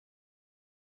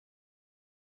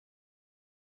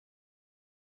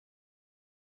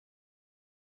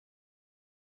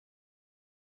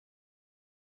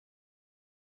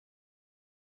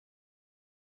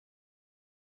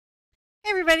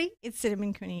everybody, it's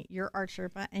Cinnamon Cooney, your Art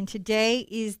Sherpa, and today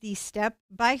is the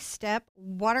step-by-step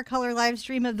watercolor live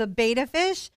stream of the betta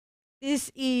fish.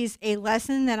 This is a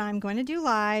lesson that I'm going to do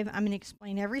live. I'm going to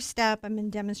explain every step. I'm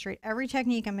going to demonstrate every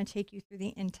technique. I'm going to take you through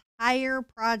the entire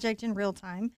project in real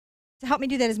time. To help me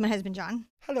do that is my husband, John.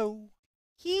 Hello.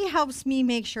 He helps me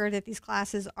make sure that these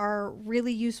classes are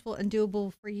really useful and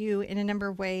doable for you in a number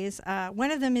of ways. One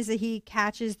of them is that he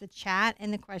catches the chat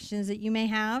and the questions that you may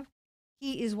have.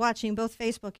 He is watching both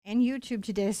Facebook and YouTube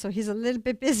today, so he's a little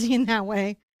bit busy in that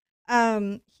way.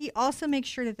 He also makes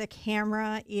sure that the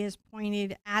camera is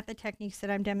pointed at the techniques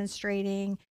that I'm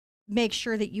demonstrating, make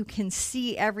sure that you can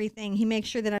see everything. He makes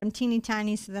sure that I'm teeny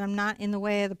tiny so that I'm not in the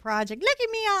way of the project. Look at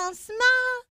me all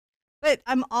small. But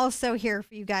I'm also here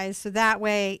for you guys, so that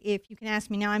way, if you can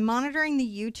ask me. Now, I'm monitoring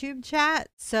the YouTube chat,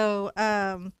 so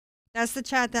that's the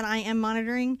chat that I am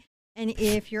monitoring. And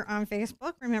if you're on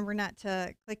Facebook, remember not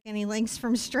to click any links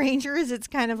from strangers. It's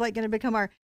kind of like going to become our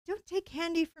don't take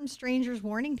candy from strangers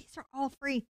warning. These are all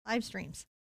free live streams,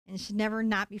 and it should never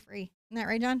not be free. Isn't that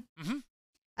right, John? Mm-hmm.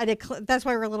 I did. That's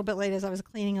why we're a little bit late, as I was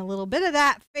cleaning a little bit of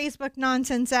that Facebook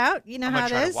nonsense out. You know how it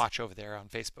is. I'm going to try to watch over there on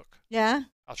Facebook. Yeah?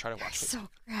 I'll try to watch. So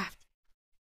crafty.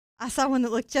 I saw one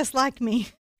that looked just like me.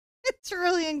 It's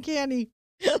really uncanny.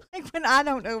 Like when I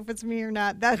don't know if it's me or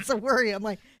not, that's a worry. I'm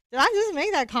like, did I just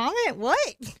make that comment?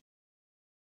 What?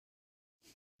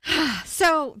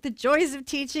 So the joys of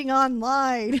teaching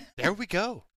online. There we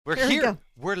go. We're There we here. go.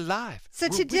 We're live. So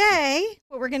today,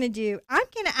 what we're going to do, I'm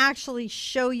going to actually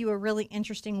show you a really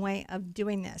interesting way of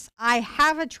doing this. I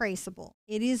have a traceable.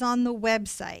 It is on the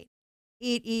website.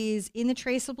 It is in the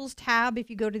traceables tab.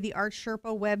 If you go to the Art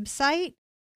Sherpa website,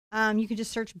 you can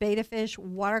just search betta fish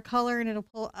watercolor and it'll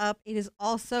pull up. It is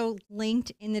also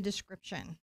linked in the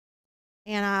description.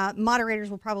 And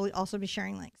moderators will probably also be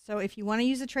sharing links. So if you want to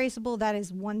use a traceable, that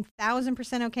is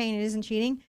 1000% okay and it isn't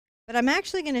cheating. But I'm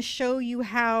actually going to show you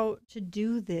how to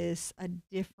do this a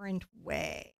different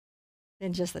way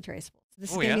than just the traceable. So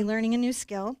this is going to be learning a new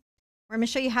skill. Where I'm going to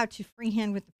show you how to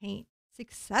freehand with the paint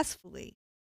successfully.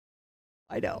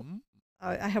 I know.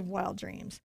 I have wild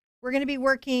dreams. We're going to be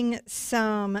working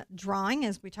some drawing,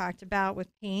 as we talked about with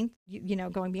paint, you know,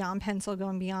 going beyond pencil,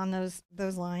 going beyond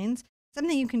those lines.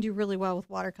 Something you can do really well with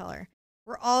watercolor.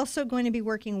 We're also going to be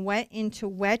working wet into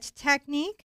wet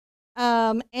technique.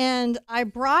 And I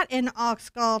brought an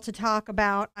aux to talk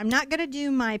about. I'm not going to do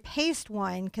my paste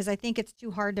one because I think it's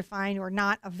too hard to find or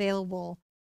not available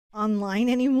online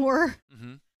anymore.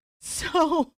 Mm-hmm.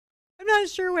 So I'm not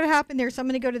sure what happened there. So I'm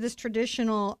going to go to this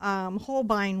traditional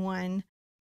Holbein one.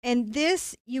 And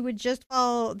this, you would just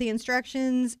follow the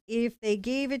instructions. If they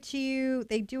gave it to you,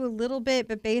 they do a little bit,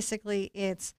 but basically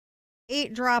it's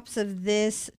 8 drops of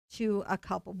this to a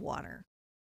cup of water.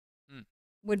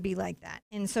 Would be like that.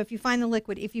 And so if you find the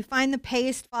liquid, if you find the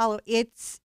paste, follow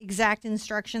its exact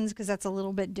instructions because that's a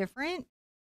little bit different.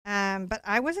 But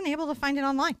I wasn't able to find it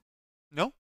online.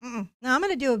 No? Now I'm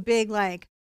going to do a big, like,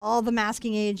 all the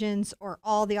masking agents or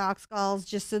all the aux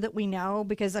just so that we know,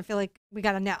 because I feel like we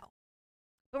got to know.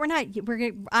 But we're not,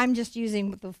 I'm just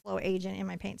using the flow agent in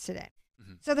my paints today.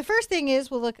 Mm-hmm. So the first thing is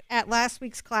we'll look at last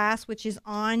week's class, which is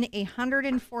on a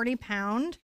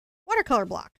 140-pound watercolor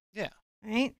block. Yeah.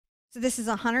 Right? So this is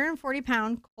a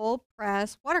 140-pound cold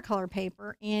press watercolor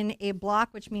paper in a block,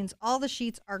 which means all the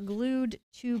sheets are glued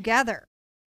together.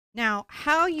 Now,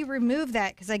 how you remove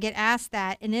that, because I get asked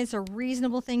that, and it's a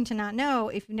reasonable thing to not know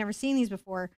if you've never seen these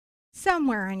before,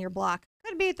 somewhere on your block,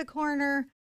 could be at the corner,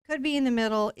 could be in the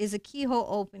middle, is a keyhole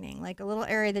opening, like a little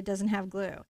area that doesn't have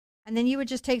glue. And then you would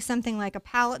just take something like a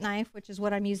palette knife, which is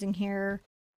what I'm using here,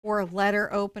 or a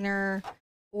letter opener,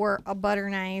 or a butter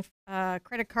knife,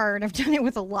 credit card. I've done it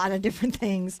with a lot of different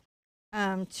things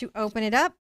to open it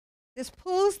up. This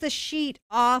pulls the sheet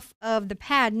off of the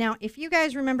pad. Now, if you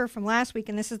guys remember from last week,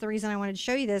 and this is the reason I wanted to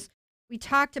show you this, we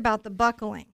talked about the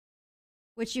buckling,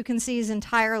 which you can see is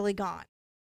entirely gone.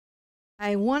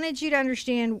 I wanted you to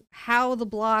understand how the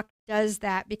block does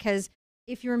that, because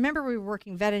if you remember, we were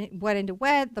working wet into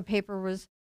wet. The paper was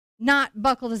not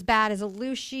buckled as bad as a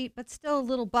loose sheet, but still a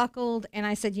little buckled. And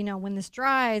I said, you know, when this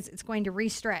dries, it's going to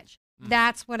restretch.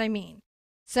 That's what I mean.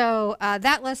 So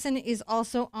that lesson is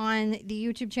also on the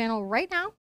YouTube channel right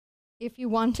now, if you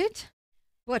want it.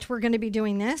 But we're going to be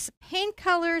doing this. Paint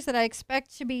colors that I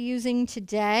expect to be using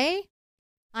today.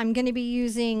 I'm going to be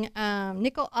using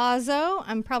Nickel Azo.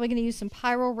 I'm probably going to use some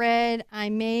Pyrrole Red. I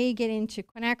may get into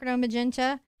Quinacridone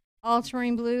Magenta,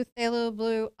 Ultramarine Blue, Phthalo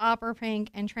Blue, Opera Pink,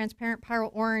 and Transparent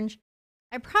Pyrrole Orange.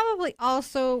 I probably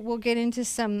also will get into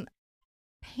some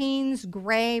Payne's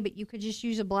Gray, but you could just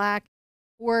use a black,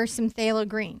 or some Phthalo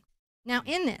Green. Now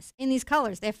in these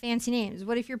colors, they have fancy names.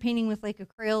 What if you're painting with like a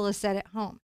Crayola set at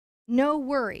home? No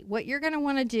worry. What you're going to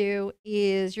want to do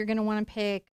is you're going to want to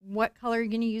pick what color you're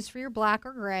going to use for your black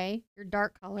or gray, your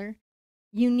dark color.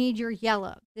 You need your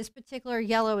yellow. This particular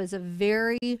yellow is a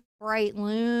very bright,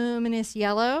 luminous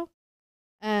yellow.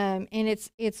 And it's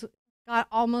got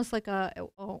almost like a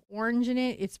orange in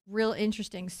it. It's real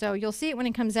interesting. So you'll see it when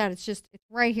it comes out. It's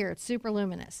right here. It's super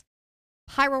luminous.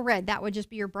 Pyrrole Red, that would just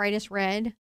be your brightest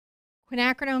red.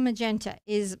 Quinacridone Magenta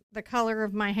is the color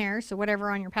of my hair. So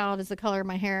whatever on your palette is the color of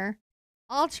my hair.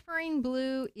 Ultramarine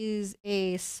Blue is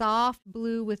a soft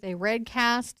blue with a red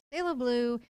cast. Phthalo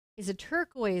Blue is a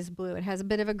turquoise blue. It has a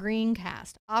bit of a green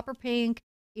cast. Opera Pink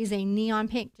is a neon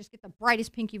pink. Just get the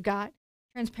brightest pink you've got.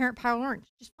 Transparent Pyrrole Orange.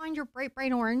 Just find your bright,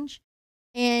 bright orange.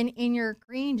 And in your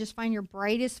green, just find your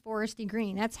brightest foresty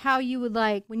green. That's how you would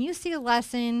like, when you see a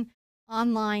lesson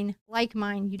online like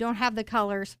mine, you don't have the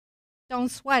colors,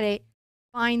 don't sweat it.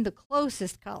 Find the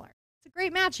closest color. It's a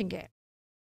great matching game.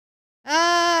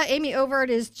 Amy Overt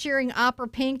is cheering Opera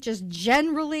Pink just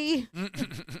generally.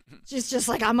 just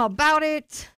like, I'm about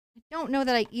it. I don't know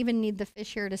that I even need the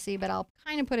fish here to see, but I'll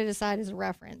kind of put it aside as a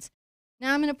reference.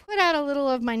 Now I'm going to put out a little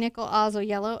of my nickel Azo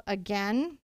Yellow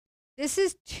again. This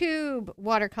is tube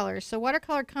watercolor. So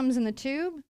watercolor comes in the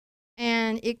tube,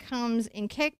 and it comes in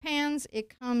cake pans,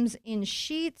 it comes in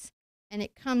sheets, and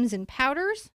it comes in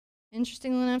powders.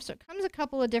 Interestingly enough, so it comes a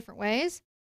couple of different ways.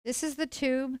 This is the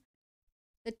tube.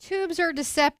 The tubes are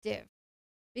deceptive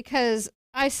because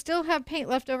I still have paint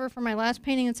left over from my last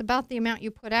painting. It's about the amount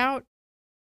you put out.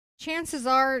 Chances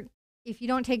are, if you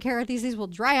don't take care of these will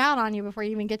dry out on you before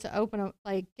you even get to open them,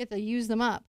 like get to use them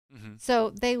up. So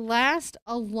they last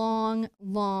a long,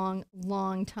 long,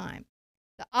 long time.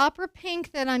 The Opera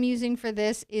Pink that I'm using for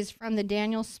this is from the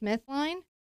Daniel Smith line,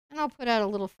 and I'll put out a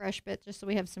little fresh bit just so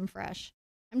we have some fresh.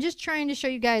 I'm just trying to show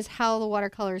you guys how the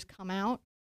watercolors come out,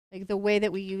 like the way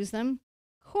that we use them.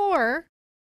 Core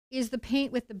is the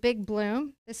paint with the big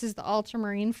bloom. This is the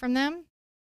ultramarine from them.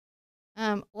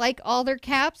 Like all their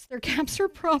caps are a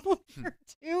problem here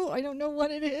too. I don't know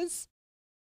what it is.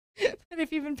 But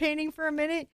if you've been painting for a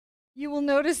minute, you will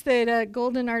notice that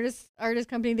Golden Artist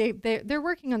Company, they're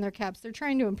working on their caps. They're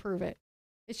trying to improve it.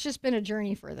 It's just been a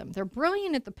journey for them. They're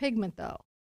brilliant at the pigment though.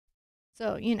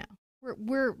 So, you know.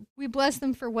 We bless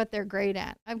them for what they're great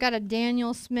at. I've got a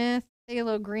Daniel Smith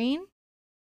Phthalo Green,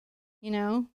 you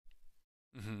know.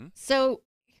 So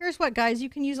here's what, guys, you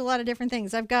can use a lot of different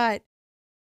things. I've got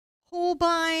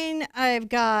Holbein. I've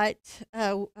got,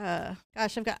 I've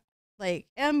got like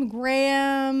M.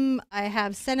 Graham. I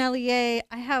have Sennelier.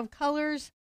 I have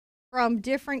colors from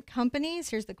different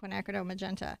companies. Here's the Quinacridone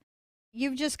Magenta.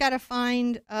 You've just got to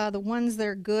find the ones that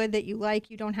are good that you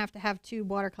like. You don't have to have tube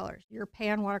watercolors. Your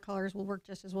pan watercolors will work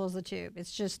just as well as the tube.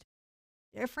 It's just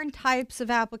different types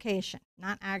of application.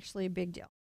 Not actually a big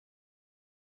deal.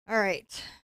 All right.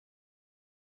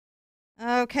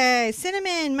 Okay.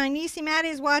 Cinnamon, my niecey Maddie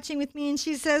is watching with me, and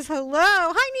she says hello.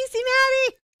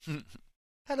 Hi, niecey Maddie.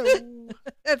 Hello.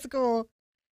 That's cool.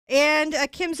 And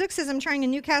Kim Zook says, I'm trying a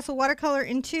Newcastle watercolor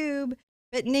in tube,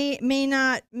 but may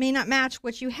not match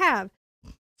what you have.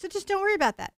 So just don't worry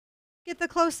about that. Get the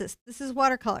closest. This is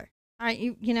watercolor. All right,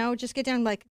 you know, just get down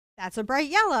like, that's a bright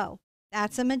yellow.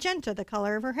 That's a magenta, the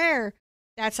color of her hair.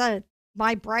 That's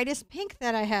my brightest pink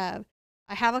that I have.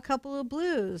 I have a couple of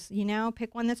blues, you know,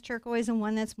 pick one that's turquoise and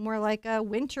one that's more like a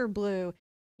winter blue.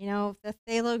 You know, the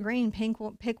Phthalo Green,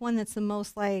 pick one that's the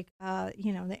most like,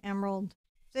 you know, the Emerald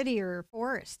City or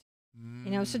Forest. You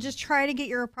know, so just try to get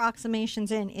your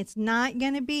approximations in. It's not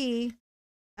going to be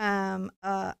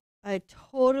a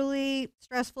totally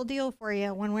stressful deal for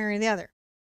you one way or the other.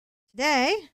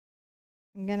 Today,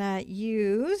 I'm going to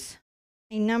use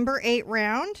a number 8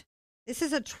 round. This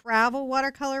is a travel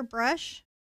watercolor brush.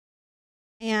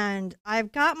 And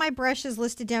I've got my brushes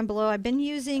listed down below. I've been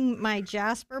using my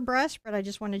Jazper brush, but I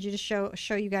just wanted you to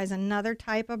show you guys another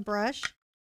type of brush.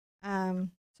 So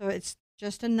it's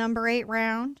just a number 8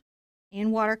 round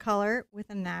in watercolor with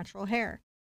a natural hair.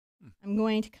 I'm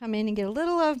going to come in and get a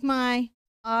little of my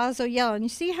Azo Yellow. And you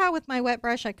see how with my wet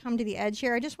brush I come to the edge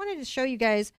here? I just wanted to show you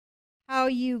guys how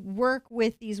you work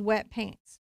with these wet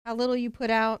paints, how little you put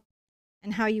out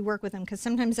and how you work with them, because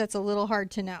sometimes that's a little hard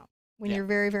to know when you're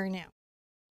very, very new.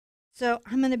 So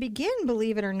I'm going to begin,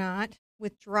 believe it or not,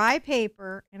 with dry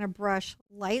paper and a brush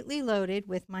lightly loaded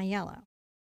with my yellow.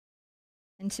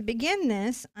 And to begin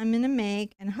this, I'm going to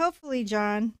make, and hopefully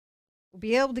John will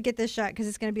be able to get this shot because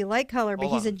it's going to be light color, but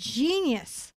he's a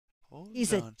genius.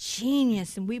 He's a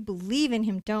genius, and we believe in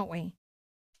him, don't we?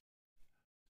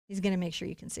 He's going to make sure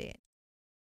you can see it.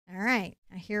 All right,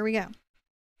 now here we go.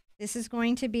 This is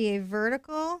going to be a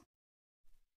vertical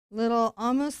little,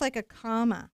 almost like a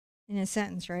comma in a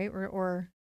sentence, right?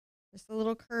 Or just a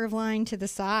little curve line to the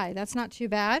side. That's not too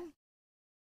bad.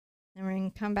 And we're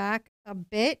going to come back a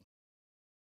bit.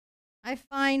 I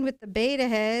find with the beta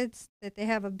heads that they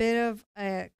have a bit of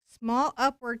a small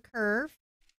upward curve.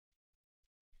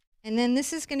 And then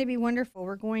this is going to be wonderful.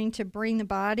 We're going to bring the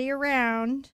body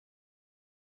around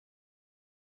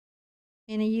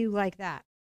in a U like that.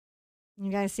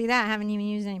 You guys see that? I haven't even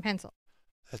used any pencil.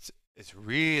 It's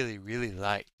really, really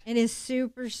light. It is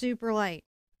super, super light.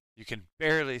 You can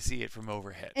barely see it from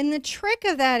overhead. And the trick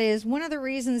of that is one of the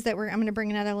reasons that I'm going to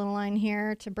bring another little line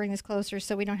here to bring this closer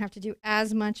so we don't have to do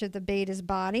as much of the beta's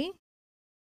body,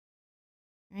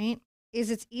 right, is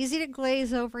it's easy to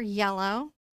glaze over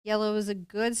yellow. Yellow is a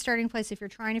good starting place if you're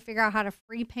trying to figure out how to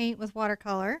free paint with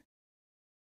watercolor.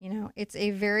 You know, it's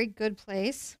a very good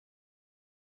place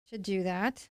to do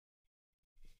that.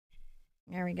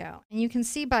 There we go. And you can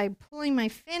see by pulling my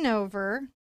fin over,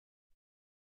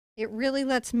 it really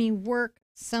lets me work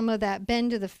some of that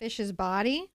bend of the fish's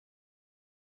body.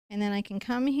 And then I can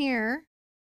come here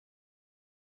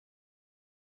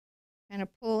and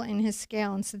pull in his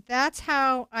scale. And so that's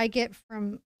how I get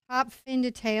from top fin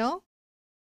to tail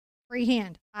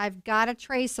freehand. I've got a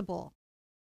traceable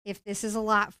if this is a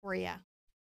lot for you.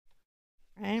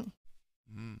 Right?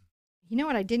 Mm. You know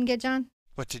what I didn't get, John?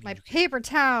 What did my you get? paper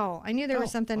towel. I knew there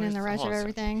was something in the rest of awesome.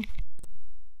 everything.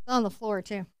 It's on the floor,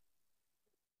 too.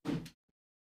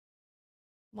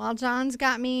 While John's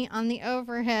got me on the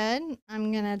overhead,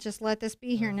 I'm going to just let this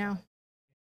be here now.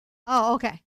 Oh,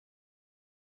 okay.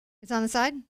 It's on the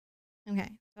side? Okay.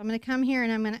 So I'm going to come here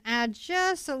and I'm going to add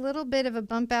just a little bit of a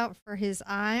bump out for his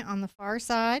eye on the far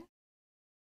side.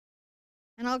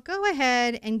 And I'll go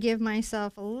ahead and give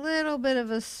myself a little bit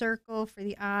of a circle for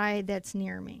the eye that's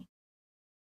near me.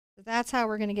 So that's how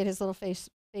we're going to get his little face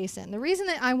in. The reason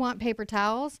that I want paper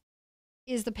towels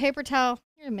is the paper towel.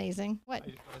 You're amazing. What?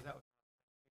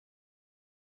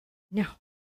 No.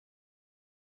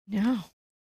 No.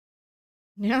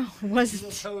 No, it wasn't.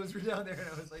 His little toes were down there, and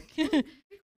I was like,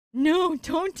 no,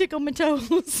 don't tickle my toes.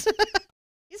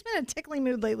 He's been in a tickling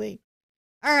mood lately.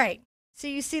 All right. So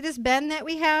you see this bend that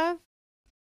we have?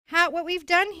 What we've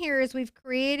done here is we've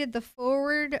created the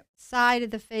forward side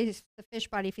of the fish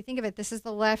body. If you think of it, this is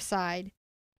the left side.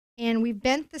 And we've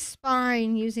bent the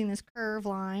spine using this curve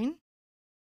line,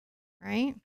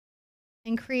 right?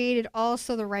 And created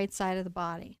also the right side of the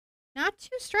body. Not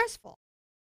too stressful.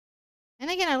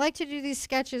 And again, I like to do these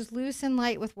sketches loose and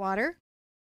light with water.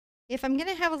 If I'm going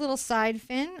to have a little side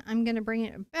fin, I'm going to bring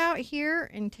it about here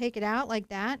and take it out like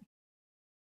that.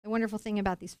 The wonderful thing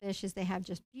about these fish is they have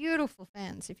just beautiful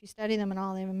fins. If you study them at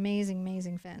all, they have amazing,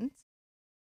 amazing fins.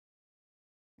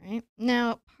 Right?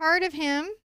 Now, part of him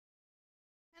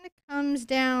kind of comes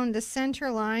down the center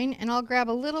line, and I'll grab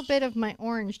a little bit of my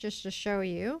orange just to show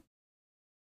you.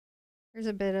 There's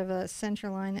a bit of a center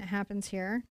line that happens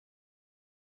here.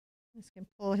 This can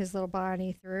pull his little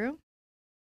body through.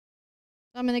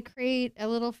 So I'm going to create a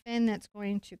little fin that's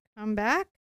going to come back.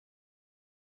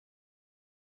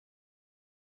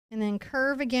 And then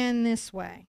curve again this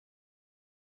way.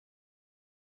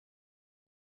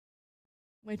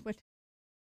 Wait, what?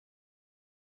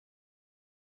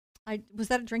 Was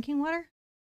that a drinking water?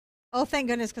 Oh, thank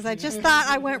goodness, because I just thought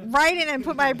I went right in and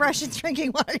put my brush in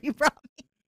drinking water you brought me.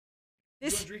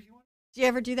 This, do you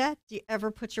ever do that? Do you ever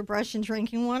put your brush in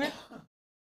drinking water?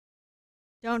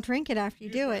 Don't drink it after you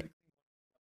do it.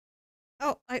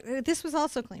 Oh, this was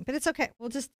also clean, but it's okay.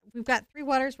 We've got 3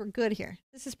 waters. We're good here.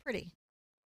 This is pretty.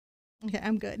 Okay,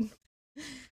 I'm good.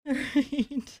 All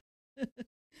right.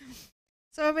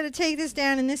 So I'm going to take this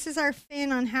down, and this is our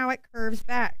fin on how it curves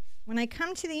back. When I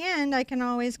come to the end, I can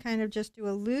always kind of just do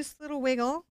a loose little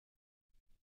wiggle.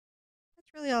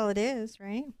 That's really all it is,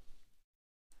 right?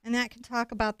 And that can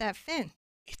talk about that fin.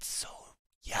 It's so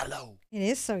yellow. It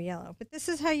is so yellow, but this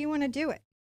is how you want to do it.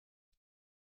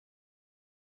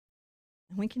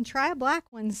 And we can try a black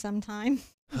one sometime.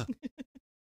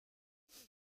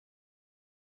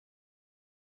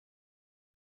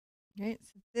 Right,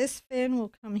 so this fin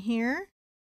will come here.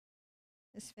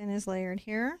 This fin is layered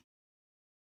here.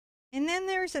 And then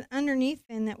there's an underneath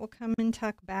fin that will come and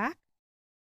tuck back.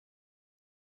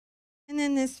 And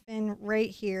then this fin right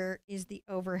here is the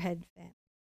overhead fin.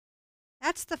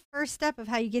 That's the first step of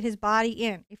how you get his body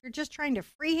in. If you're just trying to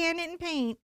freehand it in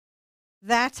paint,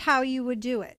 that's how you would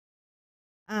do it.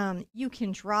 You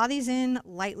can draw these in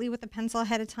lightly with a pencil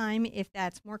ahead of time if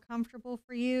that's more comfortable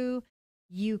for you.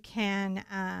 You can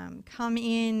come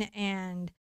in and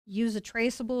use a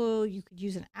traceable. You could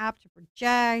use an app to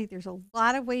project. There's a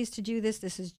lot of ways to do this.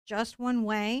 This is just one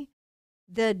way.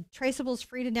 The traceable is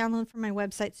free to download from my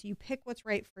website, so you pick what's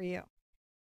right for you.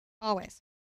 Always.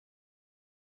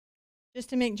 Just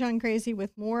to make John crazy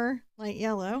with more light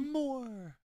yellow.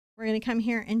 More. We're going to come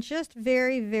here and just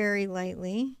very, very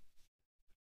lightly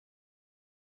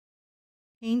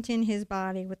paint in his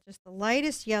body with just the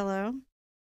lightest yellow.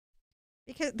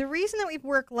 Because the reason that we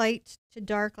work light to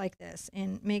dark like this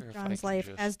and make John's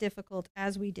life as difficult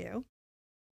as we do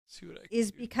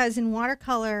is because in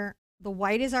watercolor, the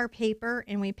white is our paper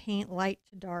and we paint light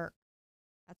to dark.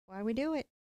 That's why we do it.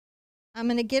 I'm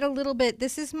going to get a little bit,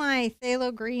 this is my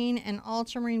Phthalo Green and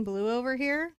Ultramarine Blue over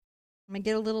here. I'm going to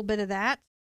get a little bit of that.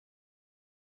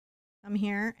 Come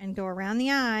here and go around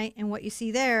the eye, and what you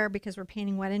see there, because we're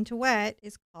painting wet into wet,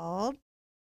 is called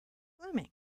blooming.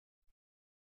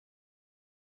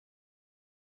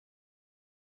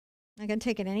 I'm not going to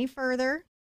take it any further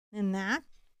than that.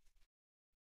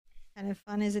 Kind of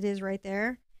fun as it is right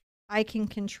there. I can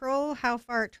control how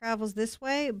far it travels this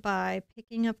way by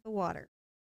picking up the water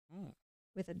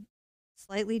with a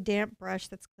slightly damp brush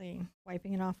that's clean,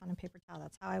 wiping it off on a paper towel.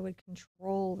 That's how I would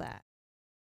control that.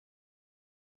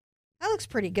 That looks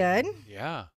pretty good.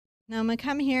 Yeah. Now I'm going to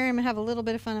come here and I'm going to have a little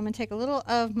bit of fun. I'm going to take a little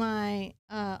of my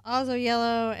Azo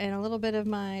Yellow and a little bit of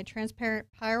my transparent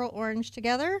Pyrrole Orange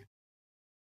together.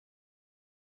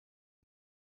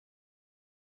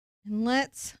 And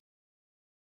let's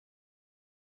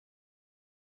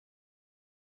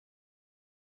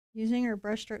using our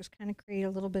brush strokes kind of create a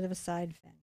little bit of a side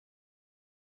fin.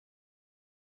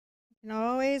 You can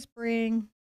always bring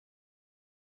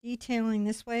detailing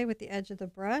this way with the edge of the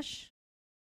brush.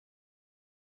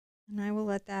 And I will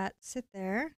let that sit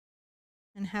there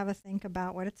and have a think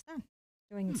about what it's done.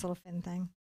 Doing this little fin thing.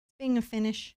 Being a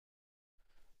finish.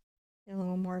 Get a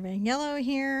little more of a yellow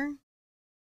here.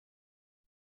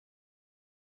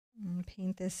 And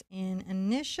paint this in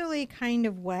initially kind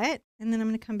of wet, and then I'm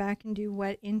going to come back and do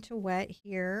wet into wet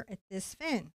here at this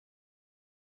fin.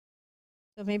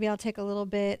 So maybe I'll take a little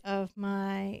bit of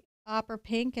my opera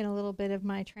pink and a little bit of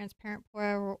my transparent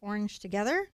Pyrrole Orange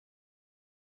together.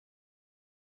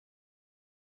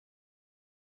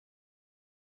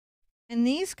 And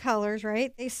these colors,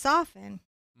 right, they soften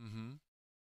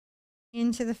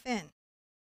into the fin.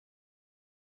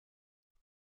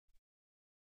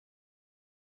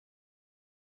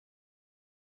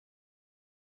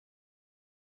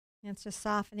 It's just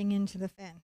softening into the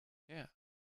fin. Yeah.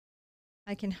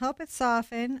 I can help it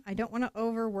soften. I don't want to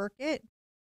overwork it.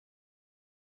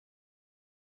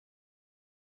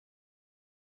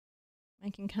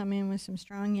 I can come in with some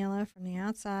strong yellow from the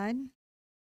outside.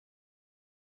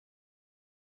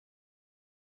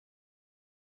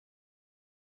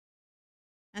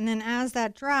 And then as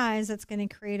that dries, that's going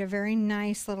to create a very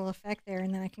nice little effect there.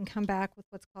 And then I can come back with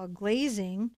what's called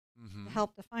glazing to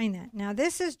help define that. Now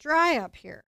this is dry up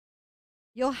here.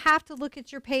 You'll have to look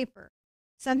at your paper.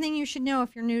 Something you should know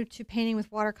if you're new to painting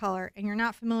with watercolor and you're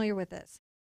not familiar with this.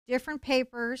 Different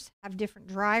papers have different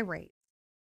dry rates,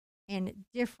 and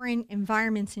different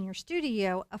environments in your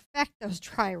studio affect those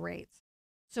dry rates.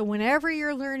 So whenever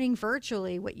you're learning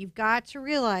virtually, what you've got to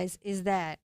realize is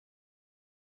that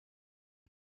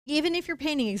even if you're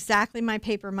painting exactly my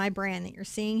paper, my brand that you're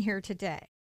seeing here today,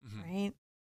 right?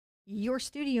 Your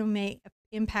studio may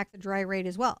impact the dry rate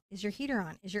as well. Is your heater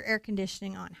on? Is your air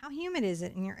conditioning on? How humid is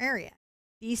it in your area?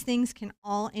 These things can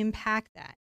all impact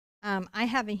that. I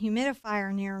have a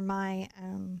humidifier near my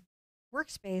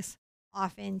workspace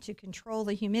often to control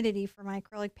the humidity for my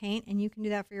acrylic paint, and you can do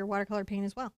that for your watercolor paint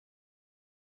as well.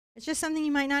 It's just something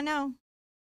you might not know.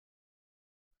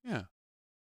 Yeah.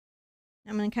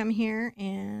 I'm going to come here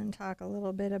and talk a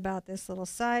little bit about this little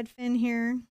side fin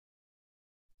here.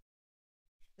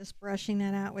 Just brushing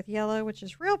that out with yellow, which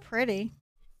is real pretty.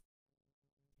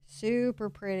 Super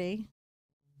pretty.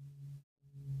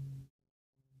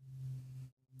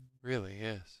 Really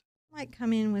is. Might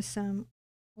come in with some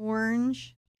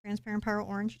orange, transparent Pyrrole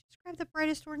Orange. Just grab the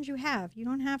brightest orange you have. You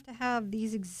don't have to have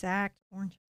these exact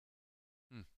oranges.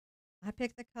 I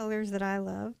pick the colors that I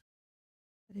love.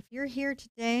 But if you're here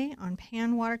today on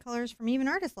pan watercolors from even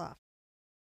Artist Loft,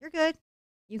 you're good.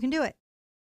 You can do it.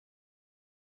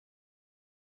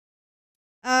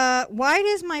 Why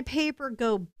does my paper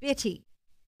go bitty?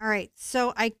 All right,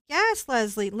 so I guess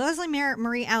Leslie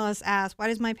Marie Alice asked, why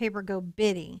does my paper go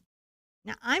bitty?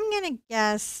 Now, I'm going to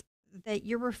guess that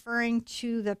you're referring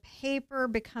to the paper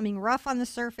becoming rough on the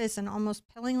surface and almost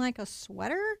pilling like a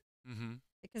sweater,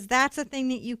 because that's a thing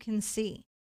that you can see.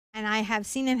 And I have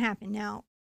seen it happen. Now,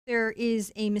 there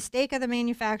is a mistake of the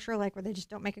manufacturer, like where they just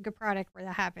don't make a good product where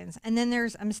that happens. And then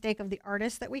there's a mistake of the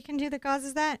artist that we can do that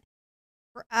causes that.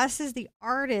 For us as the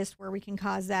artist, where we can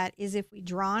cause that is if we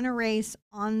draw an erase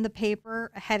on the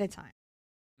paper ahead of time.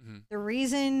 Mm-hmm. The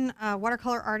reason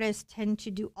watercolor artists tend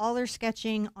to do all their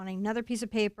sketching on another piece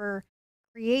of paper,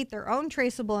 create their own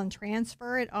traceable and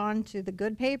transfer it onto the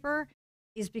good paper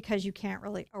is because you can't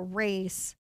really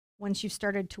erase once you've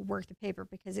started to work the paper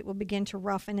because it will begin to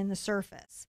roughen in the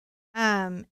surface.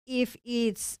 If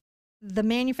it's the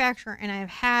manufacturer, and I've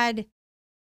had,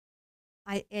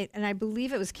 I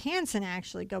believe it was Canson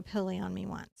actually go pilly on me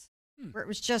once, where it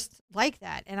was just like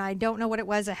that. And I don't know what it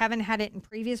was. I haven't had it in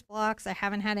previous blocks. I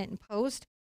haven't had it in post.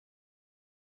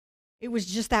 It was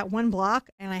just that one block,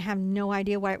 and I have no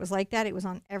idea why it was like that. It was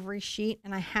on every sheet,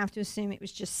 and I have to assume it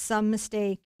was just some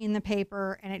mistake in the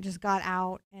paper, and it just got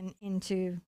out and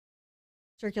into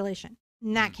circulation.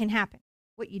 And that can happen.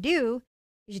 What you do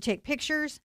is you take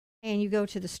pictures, and you go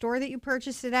to the store that you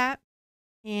purchased it at,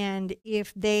 and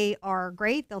if they are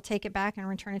great, they'll take it back and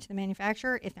return it to the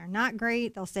manufacturer. If they're not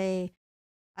great, they'll say,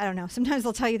 I don't know, sometimes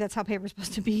they'll tell you that's how paper's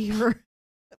supposed to be, or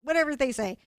whatever they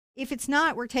say. If it's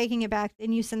not, we're taking it back.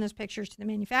 Then you send those pictures to the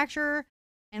manufacturer,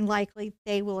 and likely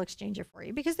they will exchange it for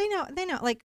you because they know,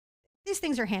 like, these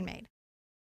things are handmade.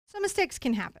 So mistakes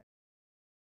can happen.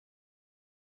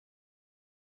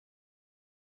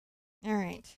 All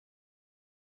right.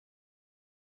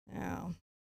 Oh,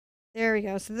 there we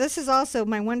go. So this is also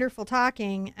my wonderful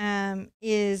talking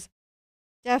is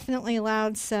definitely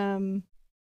allowed some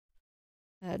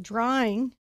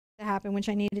drawing to happen, which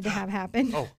I needed to have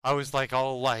happen. Oh, I was like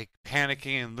all like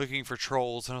panicking and looking for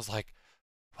trolls, and I was like,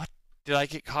 "What? Did I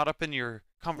get caught up in your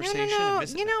conversation?" No. And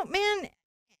miss You it? know, man,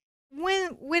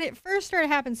 when it first started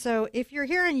happening, so if you're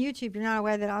here on YouTube, you're not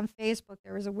aware that on Facebook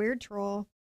there was a weird troll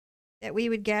that we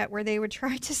would get where they would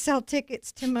try to sell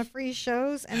tickets to my free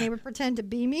shows, and they would pretend to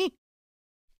be me.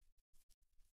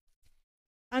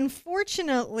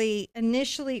 Unfortunately,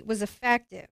 initially it was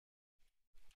effective.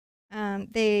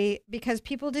 Because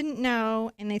people didn't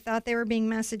know and they thought they were being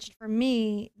messaged from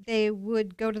me, they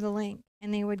would go to the link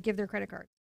and they would give their credit card.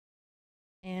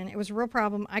 And it was a real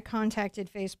problem. I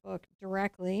contacted Facebook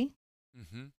directly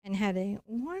and had a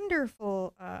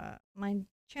wonderful, my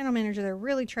channel manager there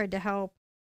really tried to help.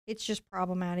 It's just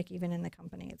problematic even in the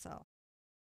company itself.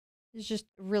 It's just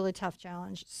a really tough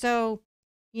challenge. So,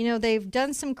 you know, they've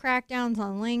done some crackdowns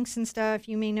on links and stuff.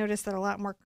 You may notice that a lot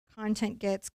more content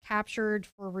gets captured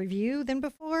for review than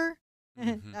before.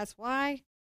 That's why.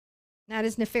 Not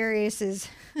as nefarious as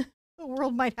the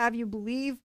world might have you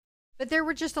believe. But there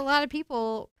were just a lot of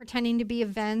people pretending to be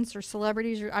events or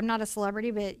celebrities. I'm not a celebrity,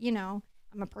 but, you know,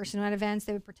 I'm a person who had events.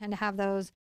 They would pretend to have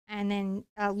those and then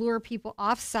lure people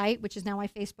off-site, which is now why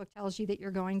Facebook tells you that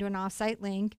you're going to an off-site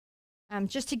link,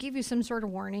 just to give you some sort of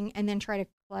warning and then try to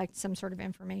collect some sort of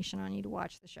information on you to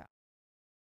watch the show.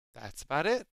 That's about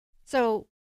it. So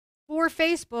for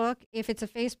Facebook, if it's a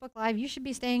Facebook Live, you should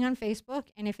be staying on Facebook.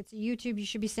 And if it's a YouTube, you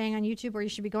should be staying on YouTube, or you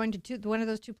should be going to one of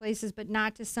those two places, but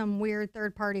not to some weird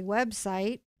third-party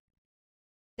website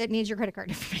that needs your credit card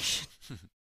information.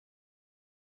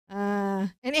 And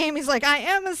Amy's like, I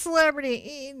am a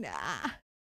celebrity.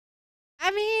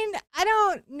 I mean, I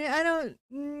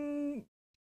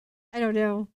don't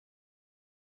know.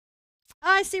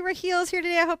 I see Rahil's here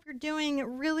today. I hope you're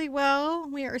doing really well.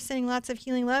 We are sending lots of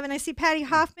healing love. And I see Patty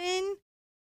Hoffman.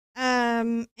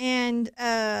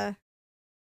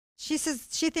 She says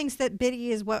she thinks that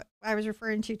Biddy is what I was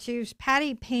referring to too.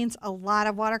 Patty paints a lot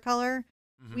of watercolor.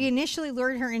 We initially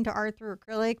lured her into art through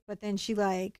acrylic, but then she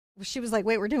was like,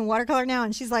 wait, we're doing watercolor now?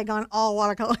 And she's like on all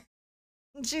watercolor.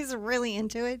 She's really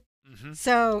into it.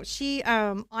 So she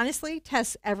honestly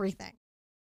tests everything.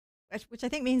 Which I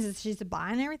think means that she's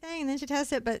buying everything and then she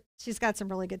tests it, but she's got some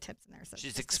really good tips in there. So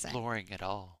she's exploring it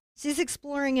all. She's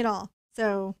exploring it all.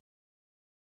 So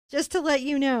just to let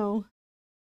you know.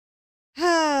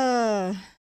 All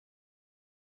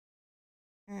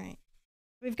right.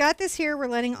 We've got this here. We're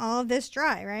letting all of this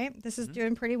dry, right? This is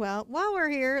doing pretty well. While we're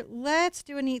here, let's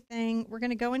do a neat thing. We're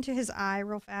going to go into his eye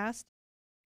real fast.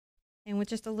 And with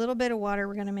just a little bit of water,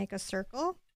 we're going to make a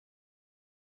circle.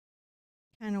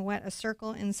 Kind of wet a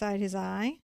circle inside his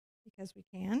eye because we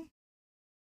can.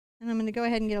 And I'm going to go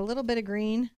ahead and get a little bit of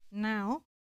green now.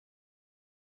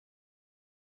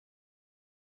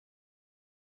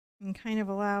 And kind of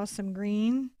allow some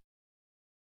green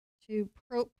to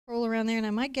roll around there. And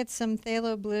I might get some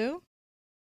Phthalo Blue.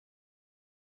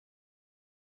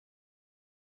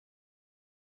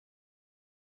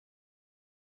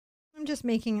 I'm just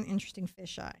making an interesting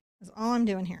fisheye. That's all I'm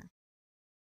doing here.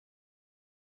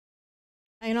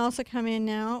 I can also come in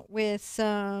now with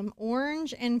some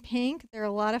orange and pink. They're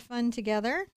a lot of fun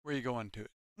together. Where are you going to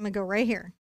it? I'm going to go right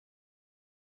here.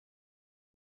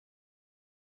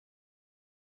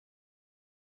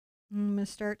 I'm going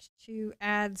to start to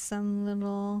add some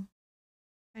little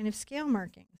kind of scale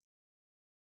markings.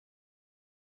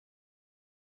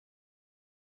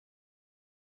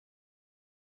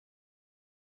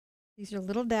 These are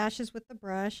little dashes with the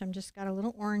brush. I'm just got a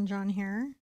little orange on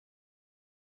here.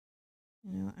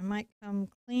 You know, I might come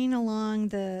clean along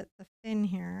the fin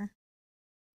here.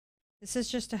 This is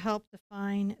just to help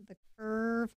define the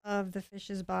curve of the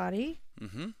fish's body.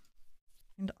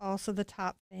 And also the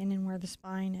top fin and where the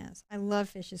spine is. I love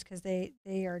fishes because they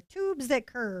are tubes that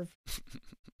curve.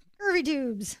 Curvy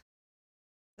tubes.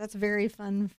 That's very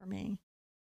fun for me.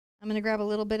 I'm going to grab a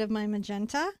little bit of my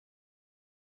magenta.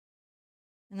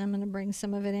 And I'm going to bring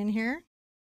some of it in here.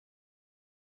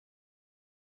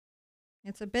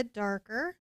 It's a bit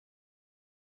darker.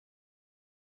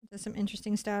 It does some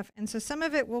interesting stuff. And so some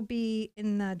of it will be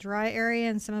in the dry area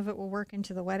and some of it will work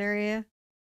into the wet area,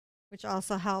 which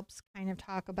also helps kind of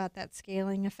talk about that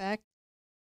scaling effect.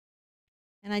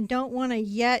 And I don't want to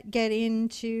yet get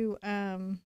into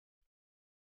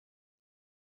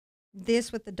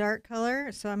this with the dark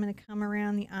color, so I'm going to come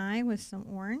around the eye with some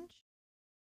orange.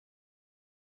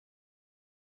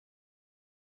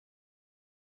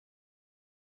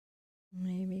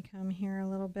 Maybe come here a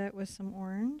little bit with some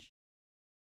orange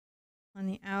on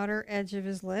the outer edge of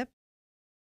his lip.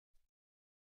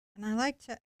 And I like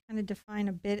to kind of define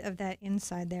a bit of that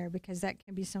inside there because that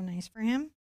can be so nice for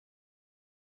him.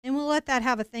 And we'll let that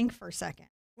have a think for a second.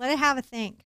 Let it have a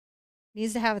think. It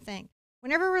needs to have a think.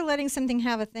 Whenever we're letting something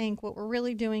have a think, what we're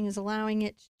really doing is allowing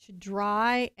it to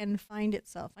dry and find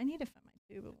itself. I need to find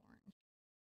my tube of orange.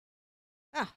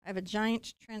 Ah, I have a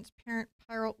giant transparent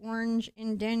Pyrrole orange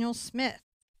in Daniel Smith.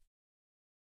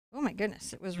 Oh my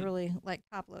goodness, it was really like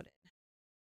top loaded. Okay,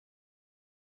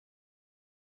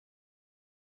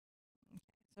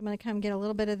 so I'm going to come get a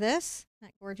little bit of this, isn't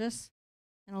that gorgeous?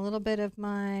 And a little bit of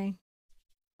my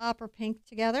opera pink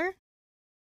together.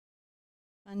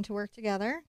 Fun to work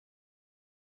together.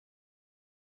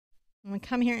 I'm going to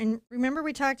come here and remember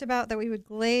we talked about that we would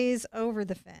glaze over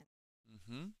the fin.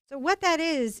 So what that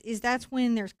is that's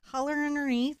when there's color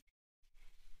underneath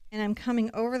and I'm coming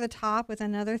over the top with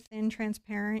another thin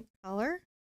transparent color.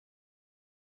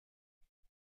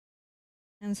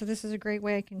 And so this is a great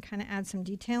way I can kind of add some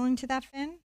detailing to that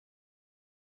fin.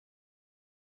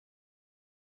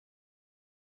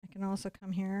 I can also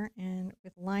come here and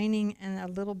with lining and a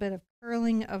little bit of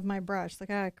curling of my brush.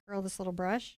 Look how I curl this little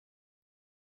brush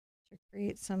to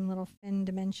create some little fin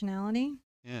dimensionality.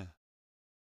 Yeah.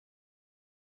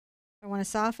 If I want to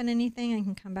soften anything, I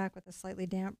can come back with a slightly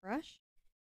damp brush.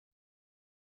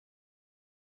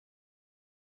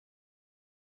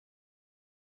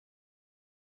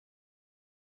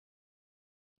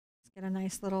 Let's get a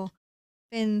nice little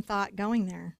fin thought going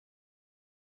there.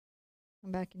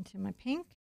 Come back into my pink.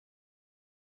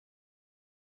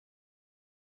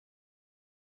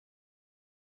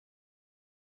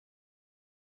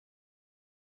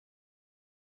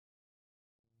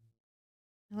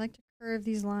 I like to curve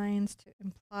these lines to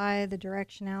imply the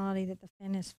directionality that the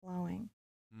fin is flowing.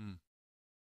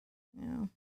 Now,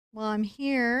 while I'm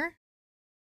here,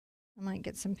 I might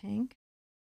get some pink.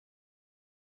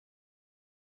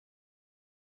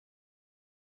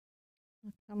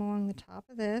 I'll come along the top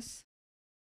of this,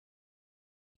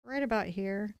 right about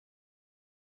here.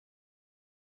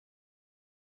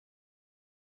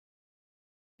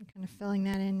 I'm kind of filling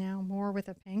that in now more with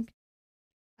a pink.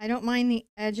 I don't mind the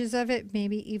edges of it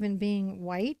maybe even being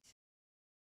white,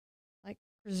 like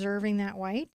preserving that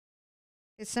white.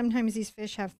 Because sometimes these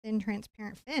fish have thin,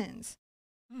 transparent fins.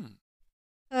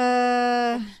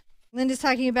 Linda's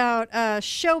talking about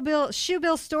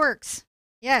shoebill storks.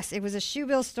 Yes, it was a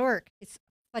shoebill stork. It's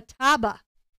Fataba.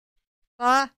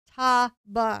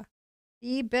 Fataba.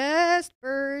 The best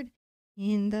bird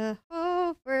in the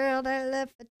whole world. I love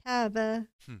Fataba.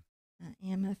 I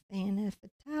am a fan of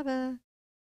Fataba.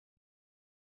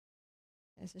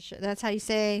 That's how you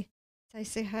say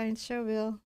hi in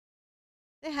showbill.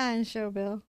 Say hi in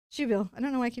showbill. Shoebill. I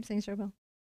don't know why I keep saying showbill.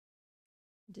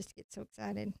 I just get so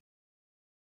excited.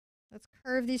 Let's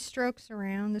curve these strokes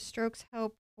around. The strokes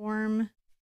help form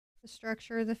the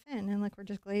structure of the fin. And look, we're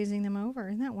just glazing them over.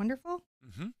 Isn't that wonderful?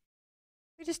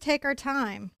 We just take our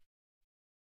time.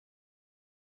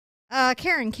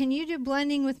 Karen, can you do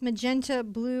blending with magenta,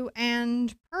 blue,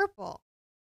 and purple?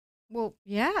 Well,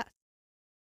 yeah.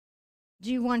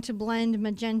 Do you want to blend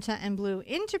magenta and blue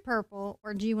into purple,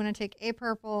 or do you want to take a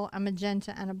purple, a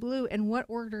magenta, and a blue? And what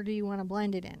order do you want to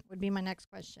blend it in? Would be my next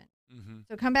question.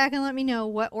 So come back and let me know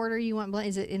what order you want blend.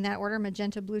 Is it in that order,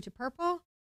 magenta, blue to purple?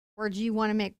 Or do you want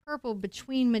to make purple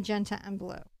between magenta and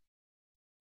blue?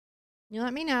 You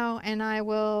let me know, and I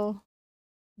will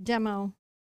demo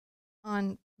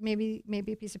on maybe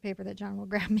a piece of paper that John will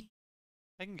grab me.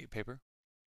 I can get paper.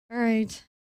 All right.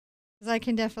 Because I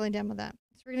can definitely demo that.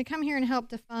 So we're going to come here and help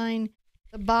define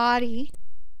the body.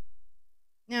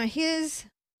 Now his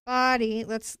body,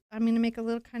 I'm going to make a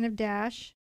little kind of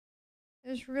dash.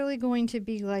 It's really going to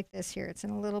be like this here. It's in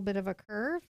a little bit of a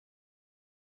curve.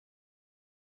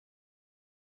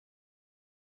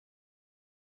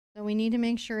 So we need to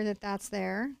make sure that that's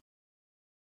there.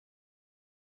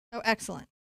 Oh, excellent.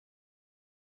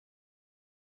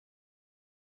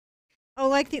 Oh,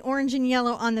 like the orange and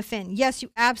yellow on the fin. Yes, you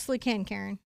absolutely can,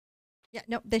 Karen. Yeah,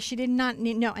 no, she did not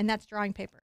need, no, and that's drawing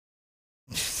paper.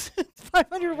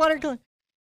 500 watercolor.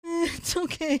 It's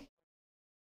okay.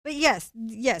 But yes,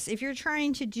 if you're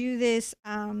trying to do this,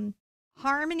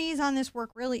 harmonies on this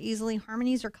work really easily.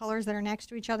 Harmonies are colors that are next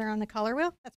to each other on the color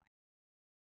wheel. That's fine.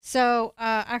 So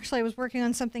actually, I was working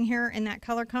on something here in that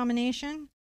color combination,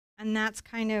 and that's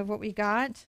kind of what we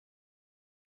got.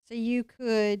 So you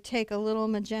could take a little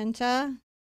magenta.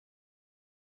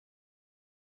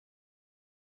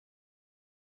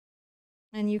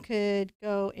 And you could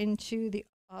go into the,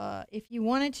 if you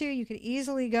wanted to, you could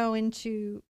easily go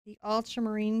into the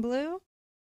Ultramarine Blue,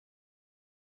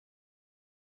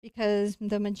 because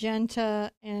the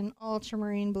magenta and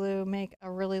Ultramarine Blue make a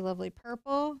really lovely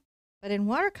purple. But in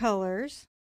watercolors,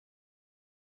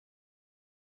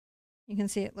 you can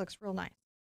see it looks real nice.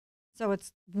 So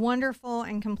it's wonderful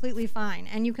and completely fine.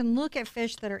 And you can look at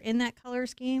fish that are in that color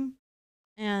scheme,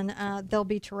 and they'll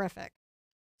be terrific.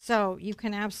 So you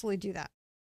can absolutely do that.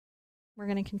 We're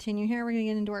going to continue here. We're going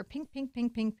to get into our pink, pink,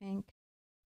 pink, pink, pink.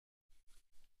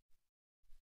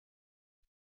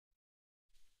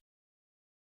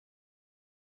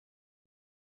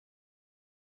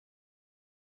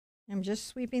 I'm just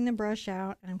sweeping the brush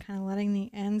out, and I'm kind of letting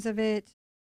the ends of it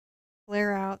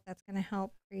flare out. That's going to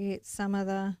help create some of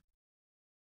the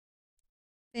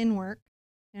thin work.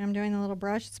 And I'm doing the little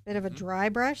brush. It's a bit of a dry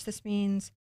brush. This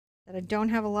means that I don't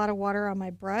have a lot of water on my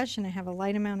brush, and I have a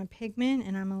light amount of pigment,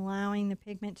 and I'm allowing the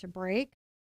pigment to break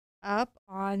up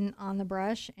on the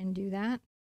brush and do that.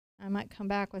 I might come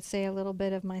back with, say, a little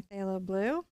bit of my Phthalo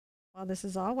Blue while this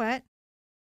is all wet.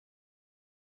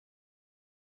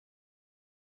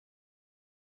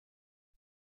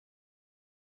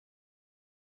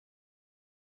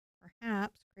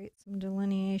 Perhaps create some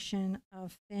delineation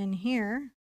of fin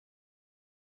here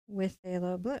with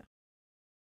Phthalo Blue.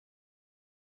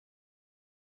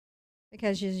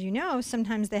 Because as you know,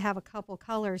 sometimes they have a couple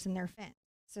colors in their fin.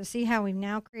 So see how we've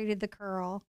now created the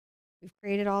curl. We've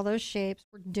created all those shapes.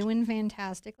 We're doing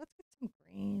fantastic. Let's get some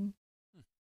green.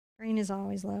 Green is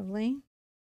always lovely.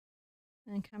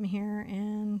 And come here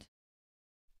and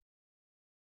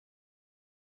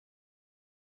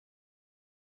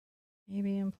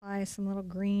maybe apply some little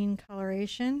green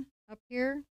coloration up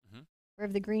here. For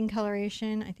the green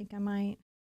coloration, I think I might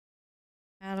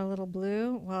add a little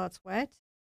blue while it's wet,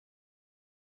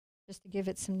 just to give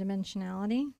it some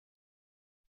dimensionality.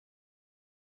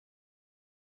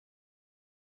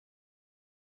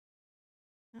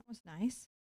 That was nice.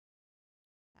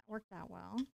 That worked out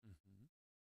well.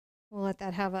 We'll let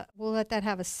that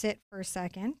have a sit for a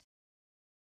second.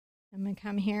 I'm going to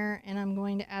come here and I'm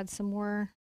going to add some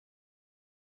more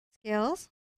scales.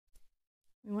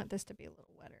 We want this to be a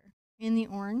little wetter. In the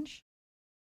orange,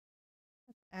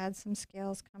 let's add some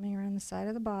scales coming around the side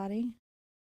of the body.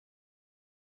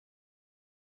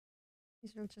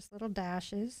 These are just little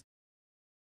dashes.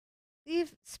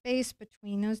 Leave space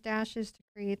between those dashes to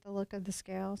create the look of the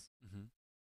scales.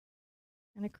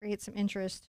 And to create some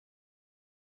interest.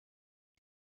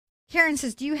 Karen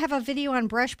says, do you have a video on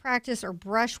brush practice or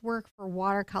brush work for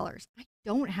watercolors? I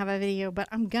don't have a video, but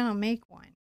I'm going to make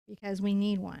one because we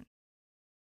need one.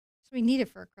 So we need it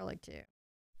for acrylic too.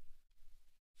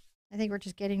 I think we're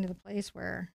just getting to the place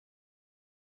where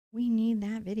we need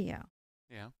that video.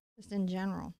 Yeah. Just in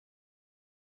general.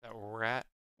 Is that where we're at?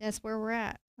 That's where we're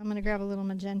at. I'm going to grab a little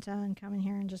magenta and come in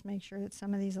here and just make sure that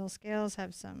some of these little scales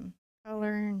have some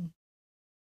color and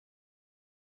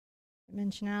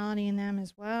dimensionality in them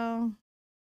as well.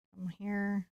 Come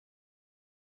here.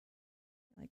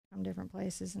 Like come different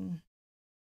places, and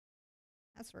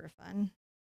that's sort of fun.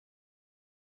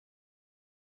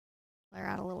 Flare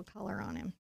out a little color on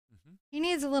him. He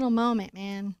needs a little moment,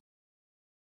 man.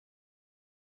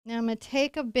 Now I'm going to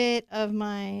take a bit of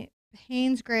my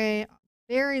Payne's Gray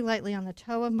very lightly on the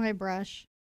toe of my brush.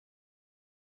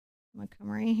 I'm going to come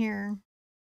right here.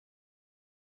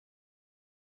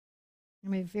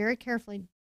 I'm going to be very carefully.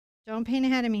 Don't paint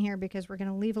ahead of me here because we're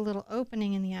going to leave a little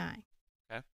opening in the eye.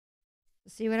 Okay. So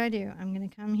see what I do. I'm going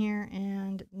to come here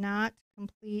and not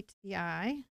complete the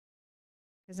eye.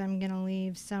 because I'm going to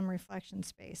leave some reflection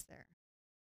space there.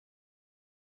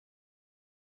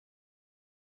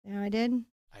 See how I did?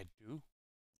 I do.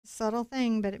 Subtle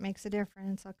thing, but it makes a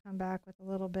difference. I'll come back with a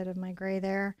little bit of my gray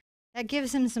there. That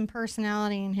gives him some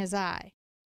personality in his eye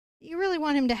that you really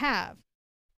want him to have.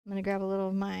 I'm going to grab a little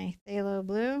of my Phthalo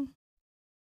Blue.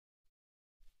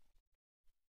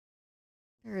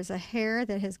 There is a hair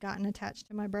that has gotten attached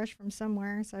to my brush from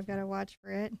somewhere, so I've got to watch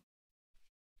for it.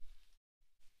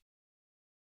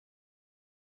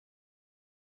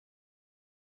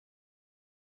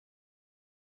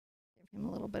 Give him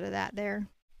a little bit of that there.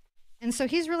 And so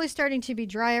he's really starting to be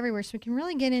dry everywhere, so we can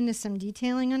really get into some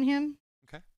detailing on him.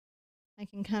 Okay. I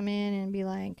can come in and be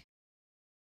like,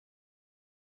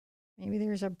 maybe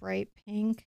there's a bright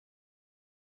pink.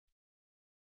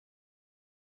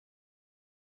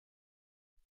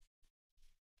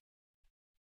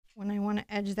 When I want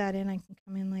to edge that in, I can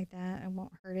come in like that. I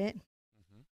won't hurt it.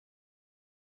 Mm-hmm.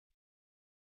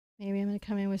 Maybe I'm going to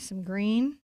come in with some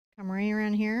green. Come right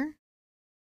around here.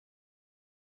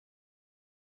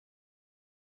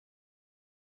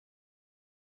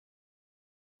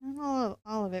 Not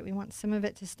all of it. We want some of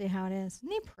it to stay how it is. Isn't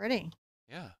he pretty?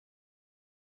 Yeah.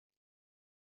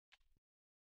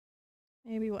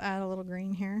 Maybe we'll add a little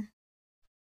green here.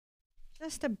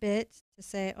 Just a bit to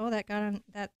say, oh, that got on,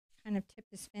 that kind of tipped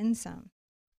his fin some.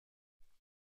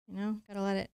 You know, gotta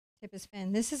let it tip his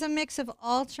fin. This is a mix of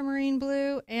Ultramarine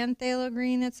Blue and Phthalo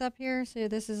Green that's up here. So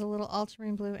this is a little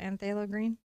Ultramarine Blue and Phthalo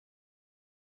Green.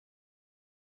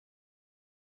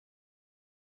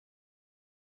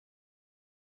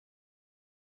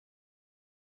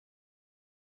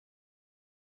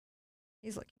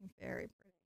 He's looking very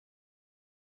pretty.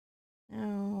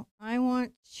 Now, I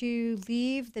want to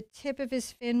leave the tip of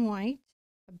his fin white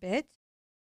a bit.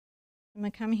 I'm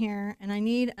going to come here, and I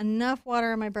need enough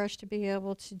water on my brush to be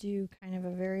able to do kind of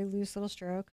a very loose little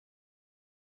stroke.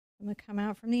 I'm going to come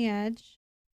out from the edge.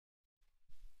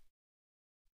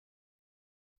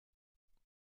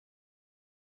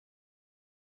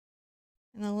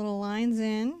 And the little lines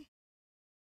in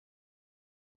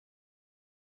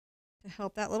to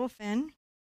help that little fin.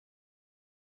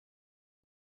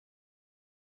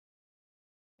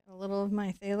 A little of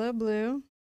my Phthalo Blue.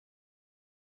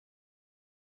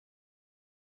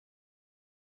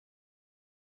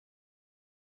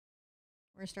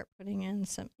 We're going to start putting in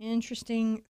some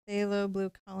interesting Phthalo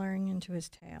Blue coloring into his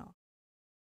tail.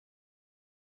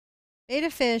 Betta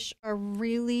fish are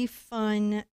really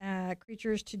fun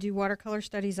creatures to do watercolor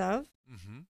studies of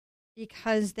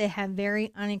because they have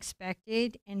very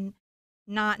unexpected and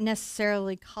not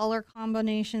necessarily color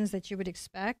combinations that you would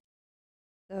expect.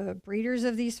 The breeders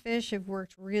of these fish have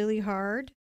worked really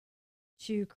hard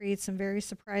to create some very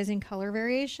surprising color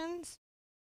variations.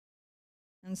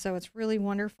 And so it's really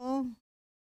wonderful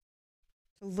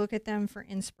to look at them for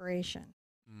inspiration.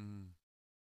 Mm.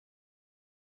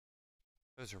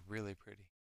 Those are really pretty.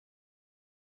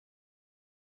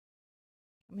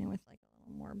 Come in with like a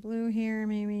little more blue here,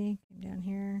 maybe. Come down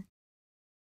here.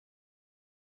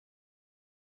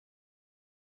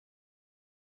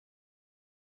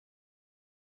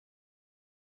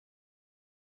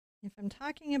 If I'm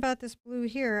talking about this blue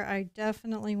here, I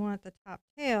definitely want the top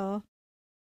tail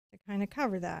to kind of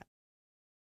cover that.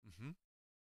 Mm-hmm.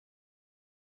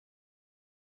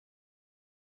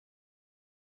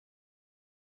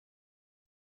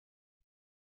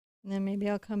 And then maybe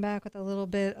I'll come back with a little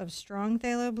bit of strong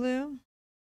Phthalo Blue,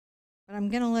 but I'm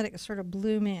going to let it sort of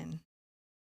bloom in.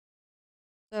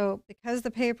 So because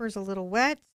the paper is a little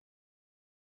wet,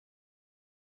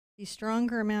 the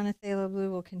stronger amount of Phthalo Blue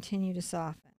will continue to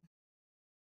soften.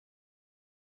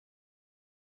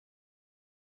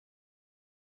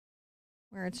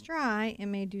 Where it's dry, it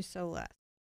may do so less.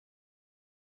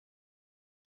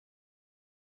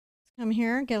 Let's come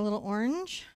here, get a little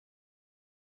orange.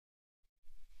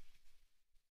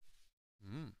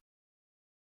 Mm.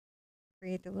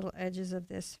 Create the little edges of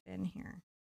this fin here.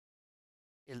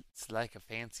 It's like a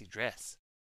fancy dress.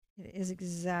 It is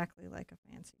exactly like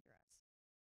a fancy dress.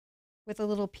 With a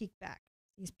little peek back.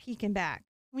 He's peeking back.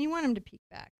 We want him to peek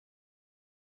back.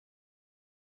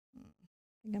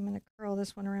 I think I'm going to curl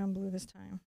this one around blue this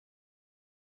time.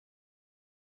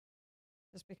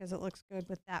 Just because it looks good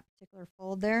with that particular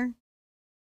fold there.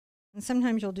 And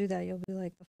sometimes you'll do that. You'll be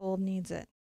like, the fold needs it.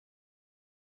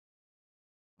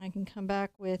 I can come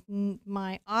back with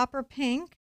my opera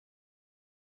pink.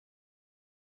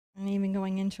 And even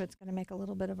going into it's going to make a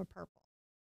little bit of a purple.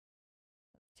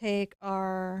 Take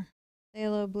our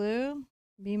Phthalo Blue,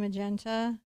 B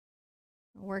Magenta,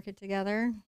 work it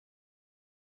together.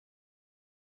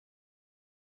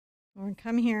 We're going to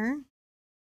come here.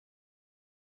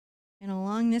 And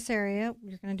along this area,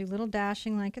 you're going to do little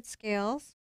dashing like it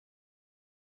scales.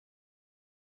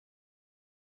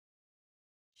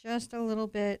 Just a little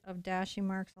bit of dashing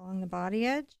marks along the body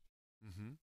edge.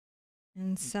 Mm-hmm.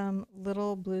 And some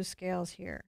little blue scales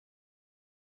here.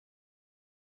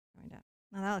 Going down.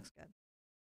 Now that looks good.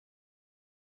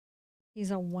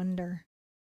 He's a wonder.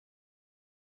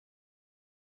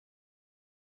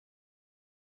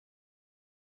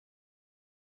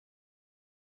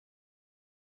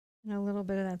 And a little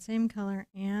bit of that same color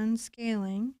and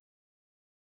scaling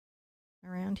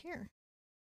around here.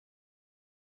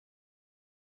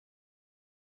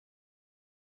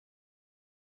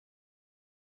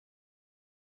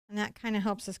 And that kind of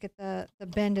helps us get the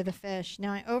bend of the fish.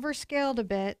 Now I overscaled a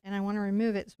bit and I want to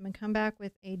remove it. So I'm going to come back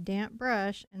with a damp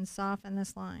brush and soften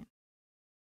this line.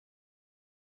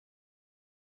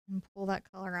 And pull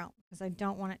that color out because I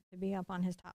don't want it to be up on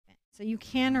his top fin. So you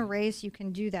can erase, you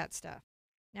can do that stuff.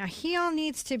 Now he all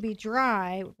needs to be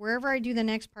dry. Wherever I do the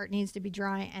next part needs to be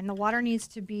dry, and the water needs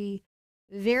to be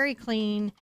very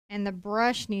clean, and the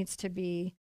brush needs to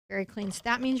be very clean. So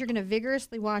that means you're going to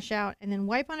vigorously wash out and then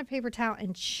wipe on a paper towel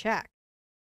and check.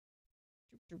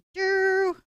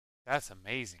 That's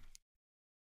amazing.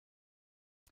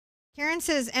 Karen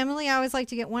says, Emily, I always like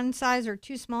to get one size or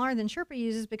two smaller than Sherpa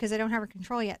uses because I don't have her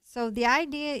control yet. So the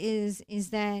idea is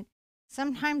that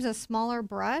sometimes a smaller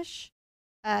brush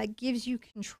gives you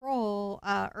control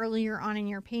earlier on in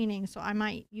your painting. So I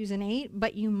might use an 8,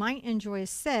 but you might enjoy a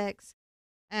 6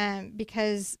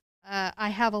 because I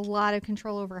have a lot of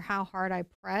control over how hard I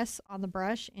press on the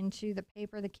brush into the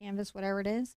paper, the canvas, whatever it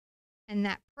is. And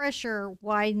that pressure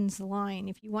widens the line.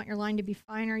 If you want your line to be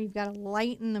finer, you've got to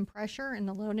lighten the pressure and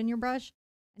the load in your brush.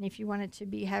 And if you want it to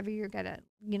be heavier, you've got to,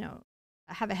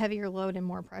 have a heavier load and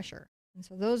more pressure. And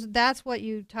so that's what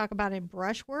you talk about in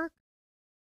brush work.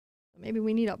 So maybe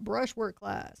we need a brush work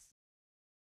class.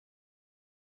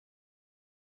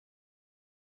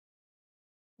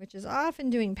 Which is often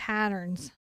doing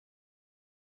patterns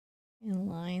and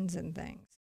lines and things.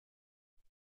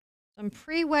 So I'm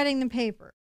pre-wetting the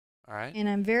paper. All right. And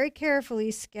I'm very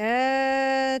carefully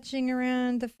sketching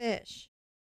around the fish.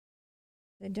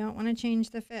 I don't want to change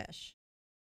the fish.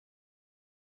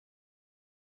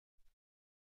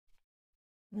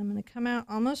 And I'm going to come out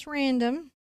almost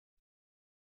random.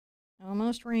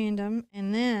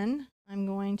 And then I'm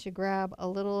going to grab a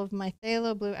little of my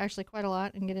Phthalo Blue, actually quite a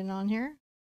lot, and get it on here.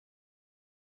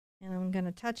 And I'm going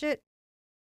to touch it.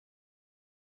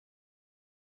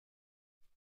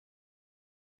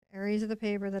 Areas of the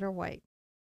paper that are wet.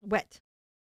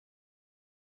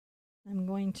 I'm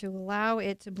going to allow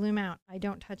it to bloom out. I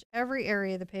don't touch every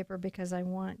area of the paper because I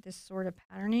want this sort of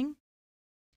patterning.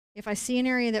 If I see an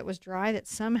area that was dry that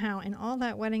somehow in all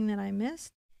that wetting that I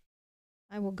missed,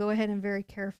 I will go ahead and very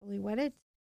carefully wet it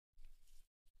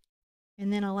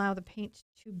and then allow the paint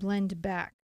to blend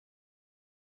back.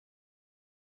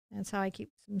 That's how I keep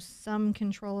some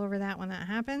control over that when that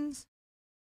happens.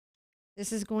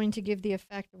 This is going to give the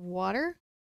effect of water.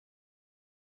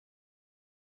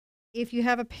 If you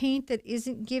have a paint that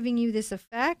isn't giving you this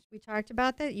effect, we talked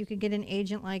about that, you could get an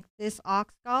agent like this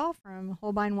Gogh from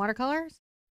Holbein Watercolors.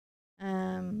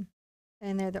 And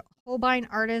they're the Holbein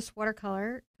Artist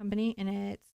Watercolor Company, and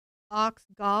it's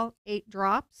Gogh 8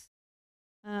 drops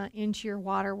into your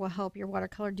water will help your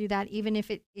watercolor do that, even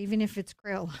if it's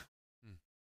Crayola.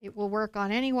 It will work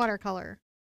on any watercolor.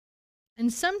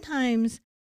 And sometimes,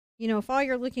 if all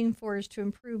you're looking for is to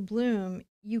improve bloom,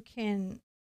 you can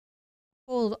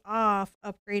hold off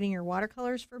upgrading your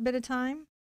watercolors for a bit of time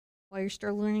while you're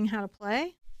still learning how to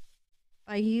play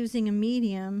by using a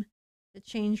medium to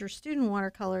change your student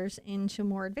watercolors into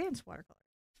more advanced watercolors.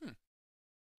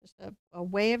 Just a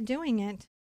way of doing it.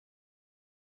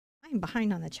 I'm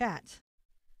behind on the chat.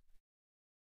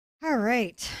 All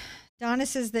right. Donna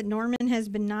says that Norman has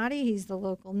been naughty. He's the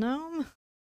local gnome.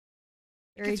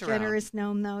 Very generous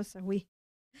gnome, though, so we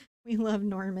love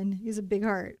Norman. He's a big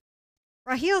heart.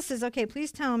 Raheel says, okay,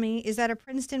 please tell me, is that a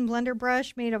Princeton blender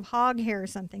brush made of hog hair or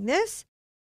something? This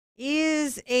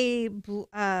is a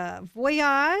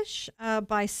Voyage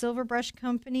by Silver Brush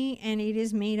Company, and it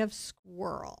is made of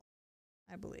squirrel,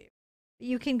 I believe.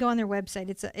 You can go on their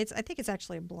website. I think it's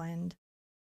actually a blend.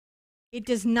 It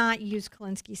does not use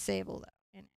Kolinsky sable, though.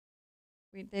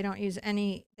 They don't use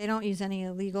any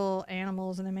illegal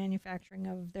animals in the manufacturing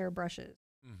of their brushes.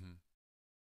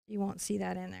 You won't see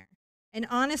that in there. And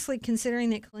honestly, considering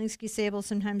that Kolinsky sable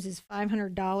sometimes is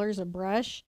 $500 a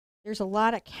brush, there's a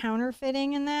lot of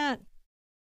counterfeiting in that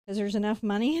because there's enough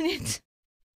money in it.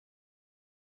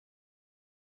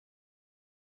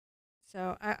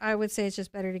 So I would say it's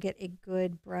just better to get a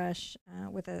good brush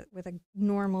with a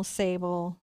normal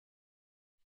sable.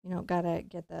 You know, gotta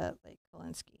get the like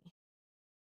Kolinsky.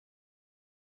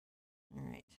 All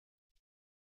right.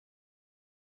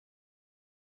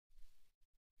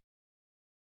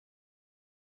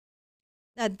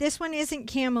 This one isn't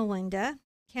Camel, Linda.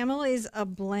 Camel is a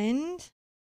blend,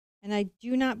 and I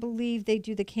do not believe they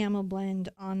do the Camel blend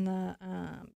on the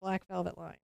Black Velvet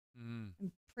line. Mm.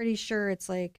 I'm pretty sure it's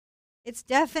like, it's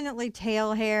definitely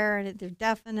tail hair, and they're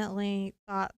definitely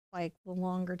thought like the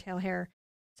longer tail hair.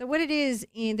 So what it is,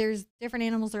 there's different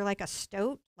animals. They're like a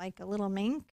stoat, like a little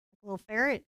mink, a little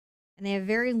ferret, and they have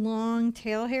very long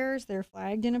tail hairs. They're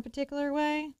flagged in a particular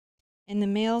way, and the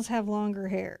males have longer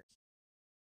hairs.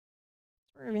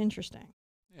 Sort of interesting.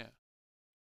 Yeah.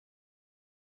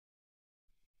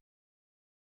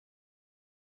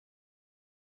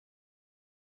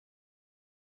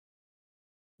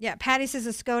 Yeah, Patty says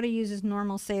Escoda uses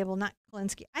normal sable, not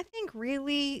Kolinsky. I think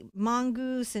really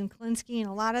Mongoose and Kolinsky and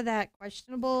a lot of that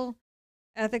questionable,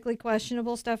 ethically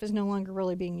questionable stuff is no longer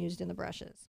really being used in the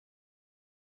brushes.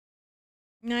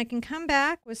 Now I can come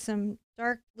back with some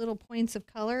dark little points of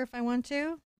color if I want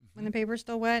to when the paper's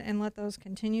still wet and let those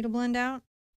continue to blend out.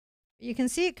 You can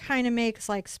see it kind of makes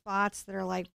like spots that are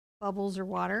like bubbles or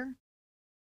water.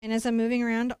 And as I'm moving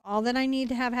around, all that I need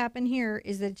to have happen here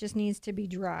is that it just needs to be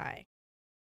dry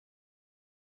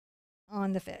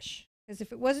on the fish. Because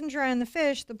if it wasn't dry on the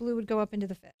fish, the blue would go up into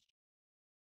the fish.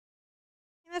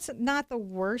 And that's not the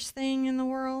worst thing in the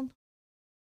world.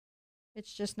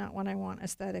 It's just not what I want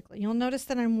aesthetically. You'll notice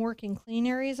that I'm working clean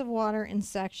areas of water in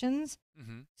sections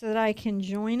so that I can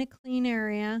join a clean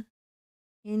area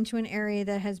into an area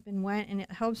that has been wet, and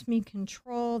it helps me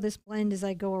control this blend as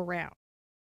I go around.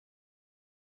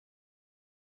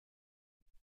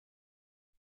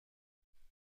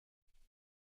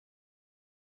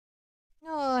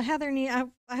 Oh, Heather,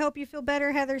 I hope you feel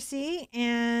better, Heather C.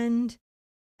 And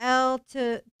El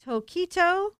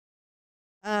Toquito,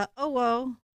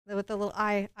 Owo, with the little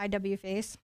IW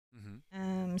face,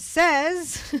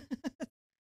 says,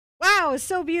 wow, it's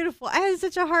so beautiful. I had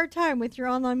such a hard time with your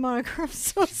online moniker. I'm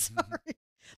so sorry.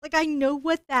 Like, I know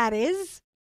what that is,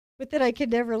 but that I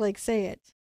could never, like, say it.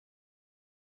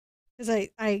 Because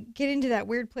I get into that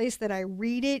weird place that I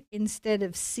read it instead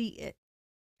of see it.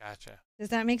 Gotcha. Does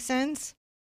that make sense?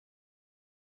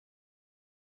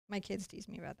 My kids tease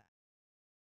me about that.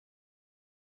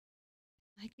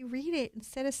 Like, you read it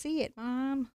instead of see it,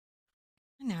 Mom.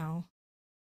 I know.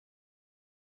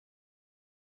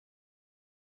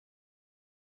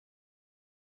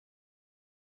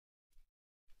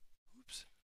 Oops.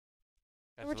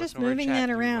 We're just moving that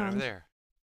around. Over there.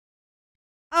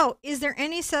 Oh, is there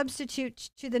any substitute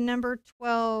to the number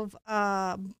 12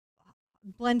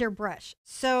 blender brush?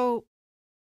 So,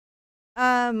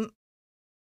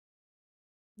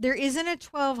 there isn't a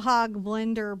 12 hog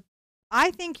blender.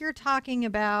 I think you're talking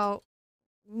about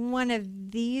one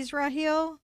of these,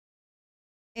 Raheel.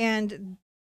 And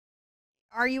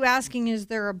are you asking, is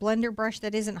there a blender brush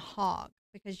that isn't hog?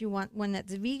 Because you want one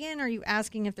that's vegan, or are you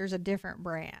asking if there's a different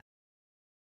brand?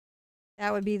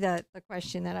 That would be the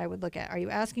question that I would look at. Are you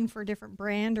asking for a different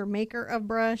brand or maker of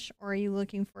brush, or are you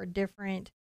looking for a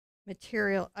different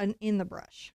material in the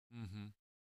brush?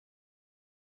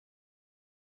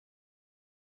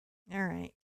 All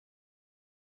right.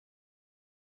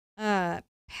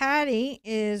 Patty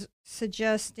is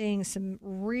suggesting some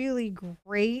really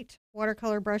great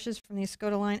watercolor brushes from the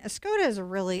Escoda line. Escoda is a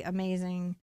really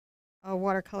amazing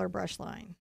watercolor brush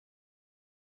line.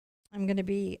 I'm going to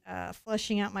be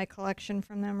fleshing out my collection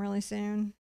from them really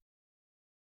soon.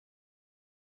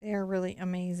 They're really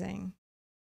amazing.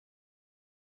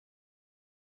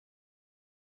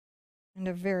 And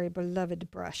a very beloved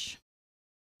brush.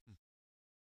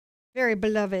 Very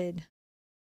beloved.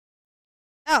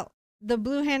 Oh, the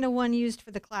blue handle one used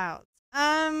for the clouds.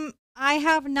 I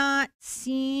have not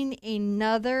seen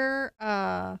another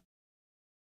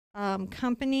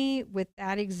company with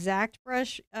that exact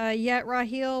brush yet,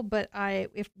 Raheel, but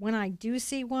when I do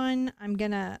see one, I'm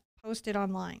gonna post it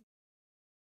online.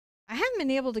 I haven't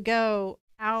been able to go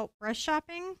out brush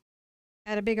shopping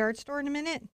at a big art store in a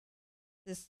minute.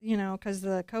 This, because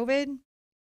the COVID.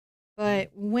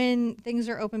 But when things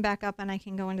are open back up and I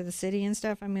can go into the city and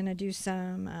stuff, I'm gonna do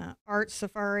some art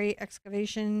safari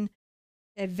excavation,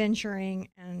 adventuring,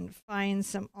 and find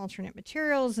some alternate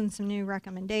materials and some new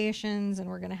recommendations, and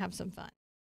we're going to have some fun.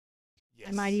 Yes.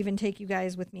 I might even take you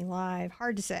guys with me live.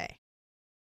 Hard to say.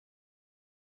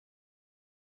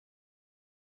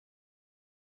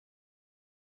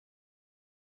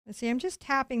 Let's see, I'm just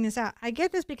tapping this out. I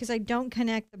get this because I don't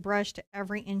connect the brush to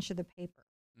every inch of the paper.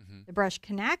 The brush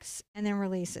connects and then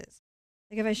releases.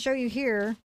 Like if I show you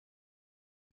here,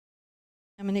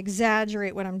 I'm going to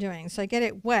exaggerate what I'm doing. So I get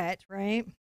it wet, right?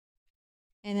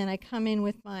 And then I come in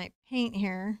with my paint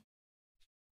here.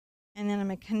 And then I'm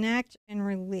going to connect and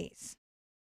release.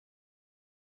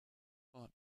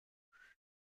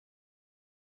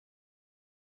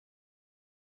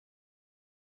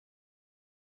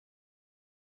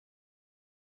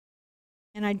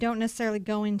 And I don't necessarily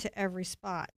go into every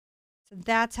spot. So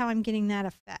that's how I'm getting that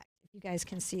effect, if you guys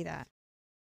can see that.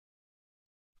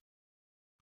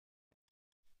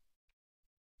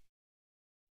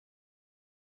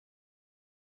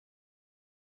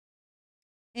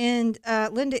 And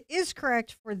Linda is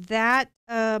correct for that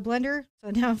blender.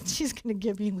 So now she's going to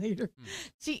give me later.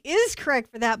 She is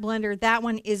correct for that blender. That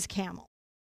one is camel.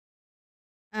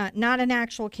 Not an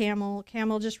actual camel.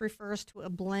 Camel just refers to a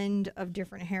blend of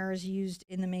different hairs used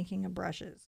in the making of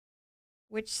brushes,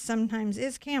 which sometimes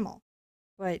is camel.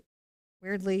 But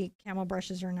weirdly, camel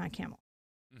brushes are not camel.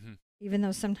 Even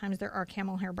though sometimes there are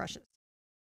camel hair brushes.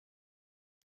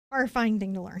 Horrifying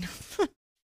thing to learn.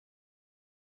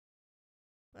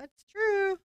 But it's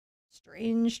true.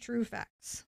 Strange true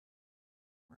facts.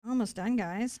 We're almost done,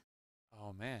 guys.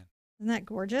 Oh, man. Isn't that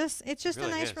gorgeous? It's just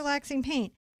really a nice, is. relaxing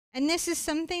paint. And this is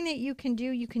something that you can do.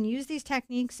 You can use these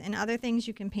techniques and other things.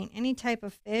 You can paint any type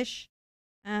of fish.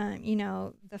 You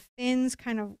know, the fins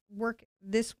kind of work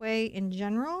this way in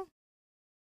general.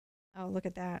 Oh, look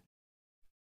at that.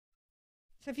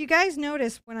 So if you guys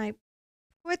notice, when I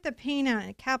put the paint out and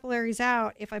it capillaries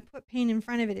out, if I put paint in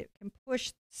front of it, it can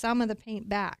push some of the paint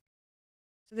back.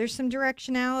 So there's some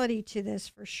directionality to this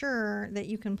for sure that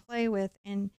you can play with.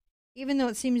 And even though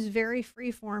it seems very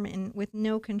freeform and with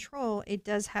no control, it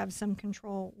does have some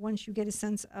control once you get a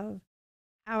sense of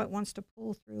how it wants to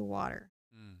pull through the water.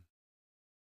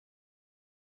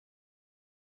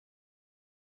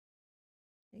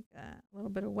 Take a little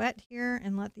bit of wet here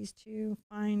and let these two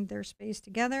find their space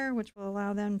together, which will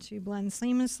allow them to blend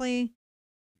seamlessly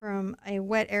from a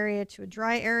wet area to a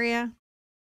dry area.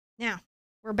 Now,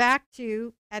 we're back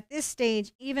to, at this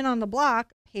stage, even on the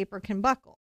block, paper can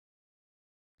buckle.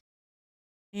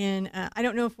 And I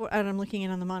don't know if what I'm looking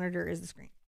at on the monitor is the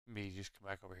screen. Me, just come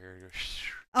back over here.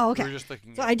 Oh, okay. We were just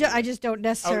looking so at I just don't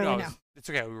necessarily know. It's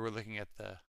okay. We were looking at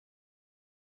the...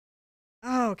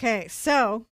 Okay,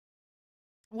 so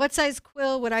what size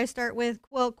quill would I start with?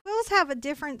 Well, quills have a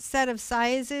different set of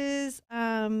sizes,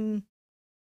 and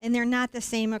they're not the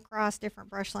same across different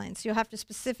brush lines. So you'll have to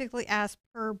specifically ask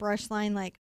per brush line,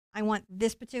 like, I want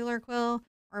this particular quill,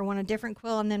 or I want a different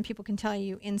quill, and then people can tell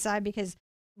you inside, because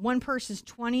one person's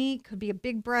 20 could be a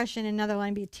big brush and another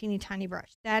line be a teeny tiny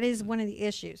brush. That is one of the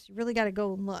issues. You really got to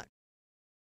go and look.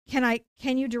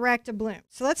 Can you direct a bloom?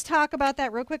 So let's talk about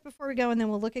that real quick before we go, and then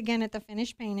we'll look again at the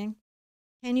finished painting.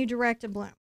 Can you direct a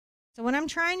bloom? So when I'm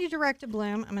trying to direct a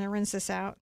bloom, I'm going to rinse this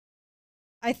out.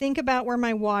 I think about where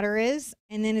my water is,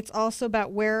 and then it's also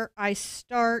about where I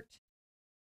start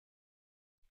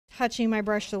touching my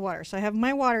brush to the water. So I have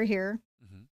my water here.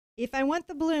 If I want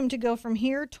the bloom to go from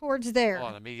here towards there. Hold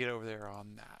on, let me get over there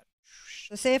on that.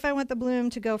 So say if I want the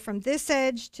bloom to go from this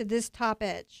edge to this top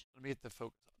edge. Let me get the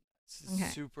focus on that. This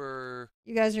is super...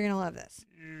 You guys are going to love this.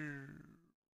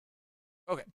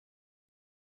 Okay.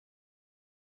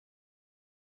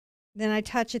 Then I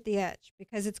touch at the edge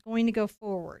because it's going to go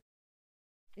forward.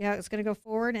 Yeah, it's going to go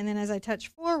forward, and then as I touch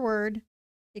forward,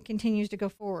 it continues to go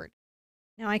forward.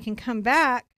 Now I can come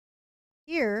back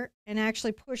here and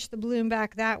actually push the bloom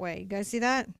back that way. You guys see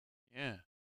that? Yeah.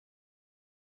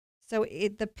 So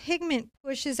the pigment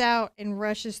pushes out and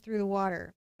rushes through the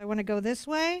water. If I want to go this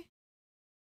way,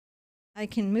 I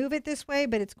can move it this way,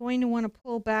 but it's going to want to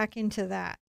pull back into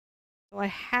that. So I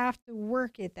have to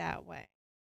work it that way.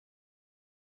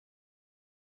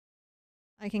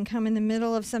 I can come in the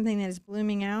middle of something that is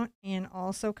blooming out and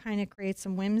also kind of create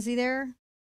some whimsy there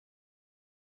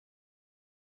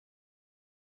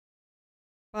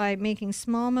by making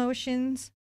small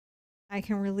motions. I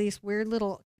can release weird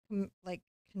little like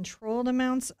controlled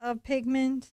amounts of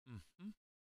pigment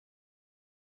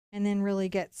and then really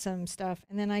get some stuff.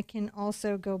 And then I can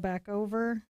also go back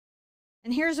over.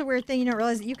 And here's a weird thing you don't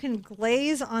realize, that you can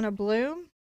glaze on a bloom.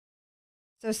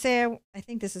 So say I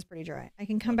think this is pretty dry. I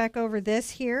can come back over this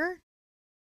here.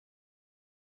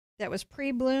 That was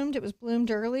pre-bloomed. It was bloomed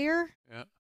earlier. Yeah.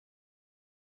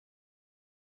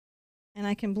 And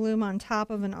I can bloom on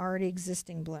top of an already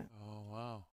existing bloom. Oh,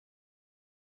 wow.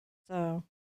 So.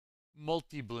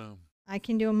 Multi-bloom. I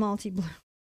can do a multi-bloom.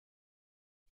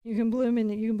 You can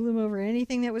bloom over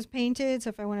anything that was painted. So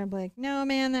if I want to be like, no,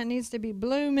 man, that needs to be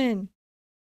blooming.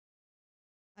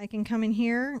 I can come in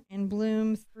here and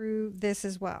bloom through this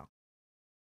as well.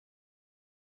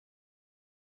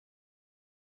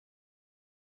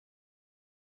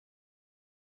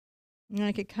 And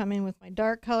I could come in with my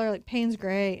dark color, like Payne's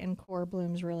Gray, and Core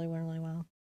blooms really, really well.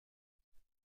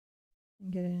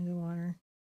 And get it into the water.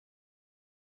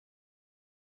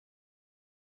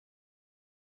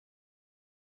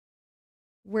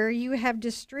 Where you have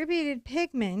distributed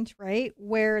pigment, right,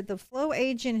 where the flow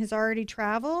agent has already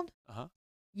traveled,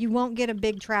 you won't get a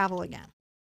big travel again.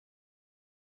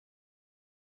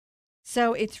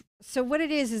 So what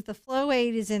it is the flow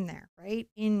aid is in there, right,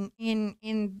 in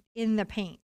the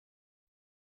paint.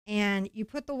 And you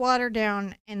put the water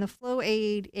down and the flow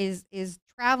aid is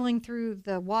traveling through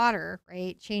the water,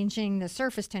 right, changing the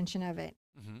surface tension of it.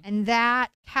 And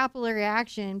that capillary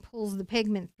action pulls the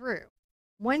pigment through.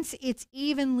 Once it's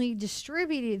evenly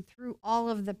distributed through all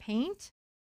of the paint,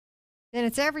 then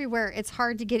it's everywhere. It's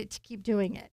hard to get it to keep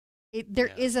doing it.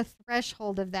 There is a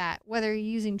threshold of that. Whether you're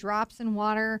using drops in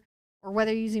water or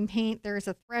whether you're using paint, there is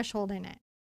a threshold in it.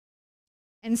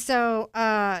 And so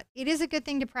it is a good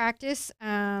thing to practice,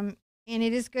 and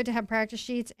it is good to have practice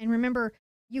sheets. And remember,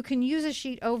 you can use a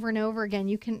sheet over and over again.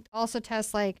 You can also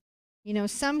test, like, you know,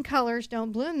 some colors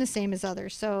don't bloom the same as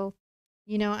others. So,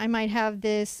 you know, I might have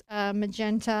this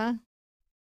magenta,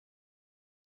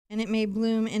 and it may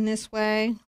bloom in this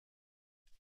way.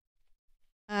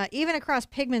 Even across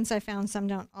pigments, I found some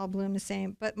don't all bloom the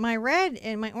same. But my red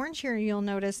and my orange here, you'll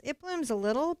notice, it blooms a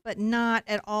little, but not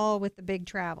at all with the big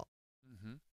travel.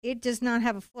 It does not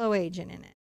have a flow agent in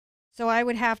it. So I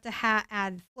would have to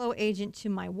add flow agent to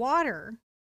my water,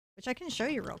 which I can show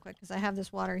you real quick because I have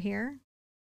this water here.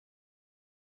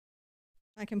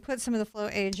 I can put some of the flow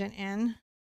agent in.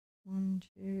 1,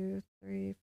 2,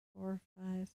 3, 4,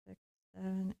 5, 6,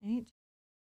 7, 8.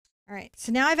 All right,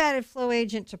 so now I've added flow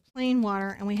agent to plain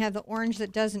water, and we have the orange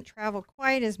that doesn't travel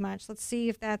quite as much. Let's see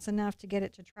if that's enough to get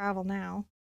it to travel now.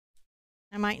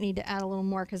 I might need to add a little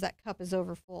more because that cup is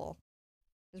over full.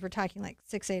 Because we're talking like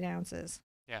 6-8 ounces.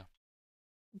 Yeah.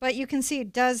 But you can see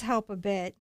it does help a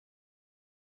bit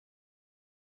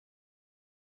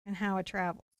and how it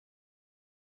travels.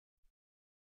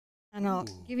 And I'll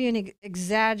give you an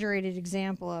exaggerated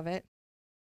example of it.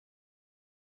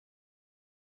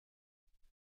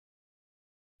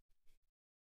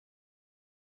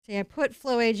 See, I put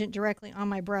flow agent directly on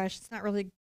my brush. It's not really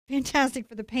fantastic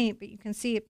for the paint, but you can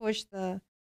see it push the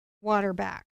water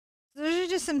back. So those are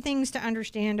just some things to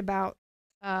understand about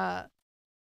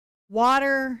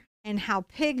water and how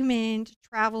pigment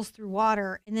travels through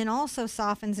water and then also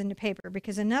softens into paper,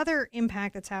 because another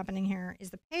impact that's happening here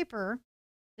is the paper,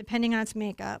 depending on its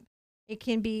makeup, it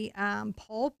can be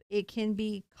pulp, it can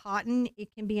be cotton,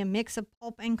 it can be a mix of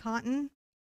pulp and cotton.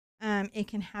 It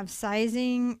can have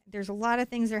sizing. There's a lot of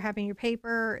things that are happening in your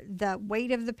paper, the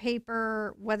weight of the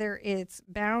paper, whether it's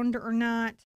bound or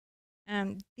not.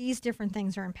 These different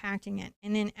things are impacting it.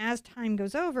 And then as time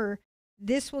goes over,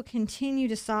 this will continue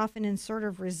to soften and sort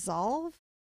of resolve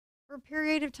for a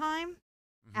period of time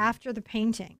after the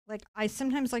painting. Like, I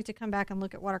sometimes like to come back and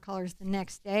look at watercolors the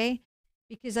next day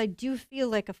because I do feel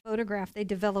like a photograph, they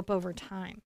develop over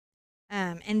time.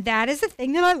 And that is the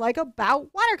thing that I like about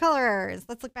watercolors.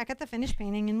 Let's look back at the finished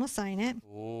painting and we'll sign it.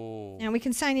 Oh. And we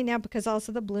can sign it now because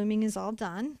also the blooming is all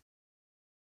done.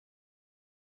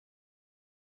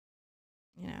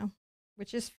 You know,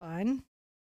 which is fun.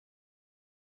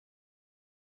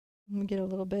 Let me get a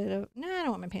little bit of, no, I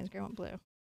don't want my Payne's Gray, I want blue. I'm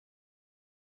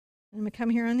going to come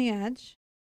here on the edge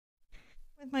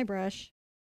with my brush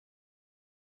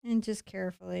and just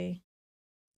carefully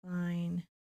line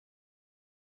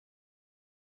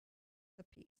the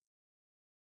piece.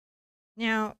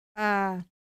 Now,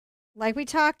 like we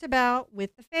talked about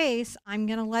with the face, I'm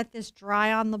going to let this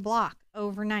dry on the block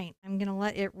overnight. I'm going to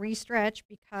let it re-stretch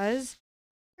because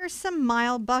there's some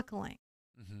mild buckling.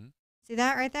 See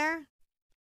that right there?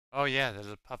 Oh, yeah, there's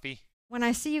a puppy. When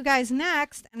I see you guys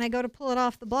next and I go to pull it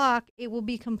off the block, it will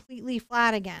be completely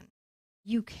flat again.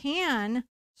 You can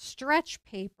stretch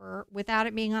paper without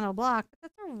it being on a block, but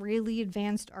that's a really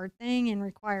advanced art thing and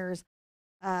requires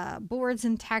boards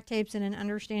and tack tapes and an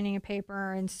understanding of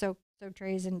paper and soap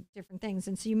trays and different things.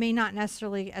 And so you may not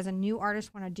necessarily, as a new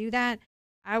artist, want to do that.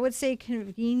 I would say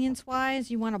convenience-wise,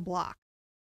 you want a block.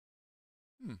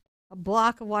 A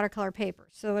block of watercolor paper.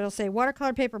 So it'll say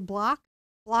watercolor paper block.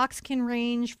 Blocks can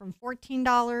range from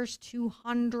 $14 to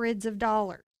hundreds of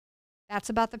dollars. That's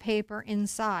about the paper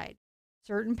inside.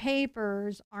 Certain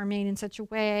papers are made in such a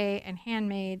way and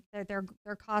handmade that their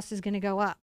cost is going to go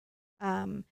up.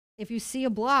 If you see a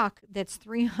block that's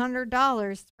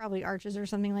 $300, it's probably Arches or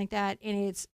something like that, and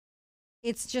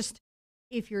it's just,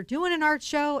 if you're doing an art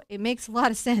show, it makes a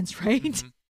lot of sense, right?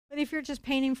 But if you're just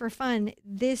painting for fun,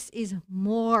 this is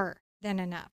more than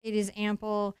enough. It is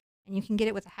ample, and you can get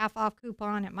it with a half off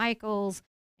coupon at Michael's.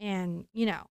 And, you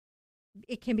know,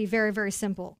 it can be very, very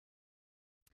simple.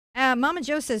 Mama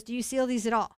Joe says, do you seal these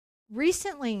at all?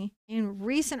 Recently, in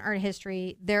recent art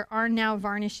history, there are now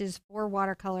varnishes for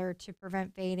watercolor to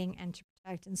prevent fading and to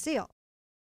protect and seal.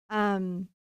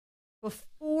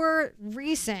 Before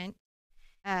recent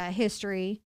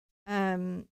history,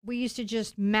 we used to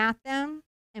just mat them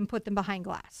and put them behind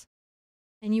glass.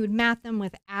 And you would mat them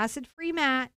with acid-free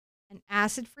mat and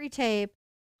acid-free tape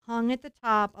hung at the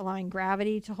top, allowing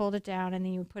gravity to hold it down, and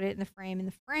then you would put it in the frame. And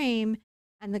the frame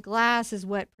and the glass is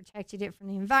what protected it from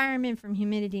the environment, from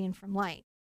humidity, and from light.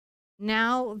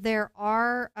 Now there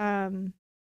are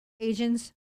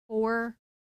agents for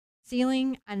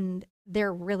sealing, and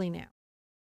they're really new.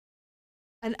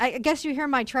 And I guess you hear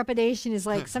my trepidation is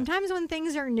like, sometimes when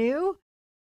things are new,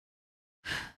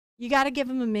 you got to give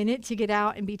them a minute to get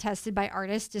out and be tested by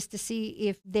artists just to see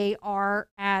if they are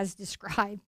as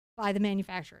described by the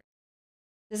manufacturer.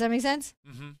 Does that make sense?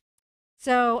 Mm-hmm.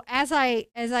 So as I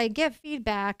get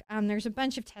feedback, there's a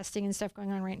bunch of testing and stuff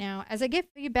going on right now. As I get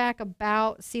feedback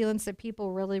about sealants that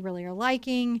people really, really are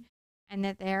liking and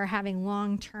that they're having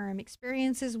long-term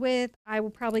experiences with, I will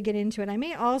probably get into it. I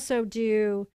may also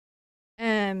do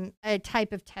a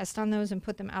type of test on those and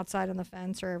put them outside on the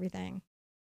fence or everything.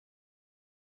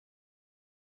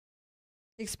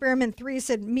 Experiment 3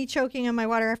 said, me choking on my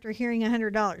water after hearing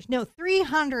 $100. No,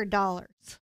 $300.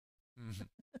 Mm-hmm.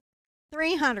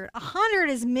 300. 100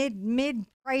 is mid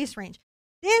price range.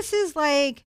 This is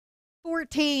like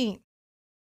 14.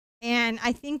 And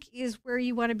I think is where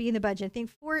you want to be in the budget.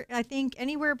 I think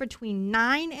anywhere between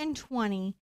 9 and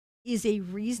 20 is a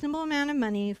reasonable amount of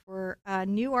money for a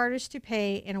new artist to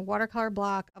pay in a watercolor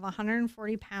block of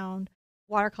 140-pound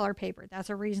watercolor paper. That's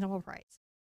a reasonable price.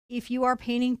 If you are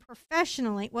painting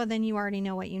professionally, well, then you already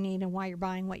know what you need and why you're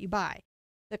buying what you buy.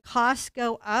 The costs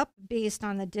go up based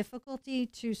on the difficulty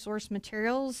to source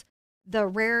materials, the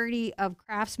rarity of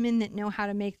craftsmen that know how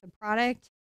to make the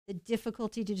product, the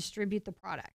difficulty to distribute the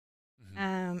product,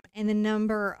 and the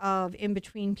number of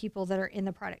in-between people that are in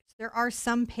the product. There are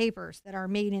some papers that are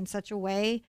made in such a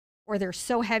way, or they're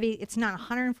so heavy, it's not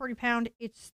 140 pound,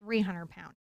 it's 300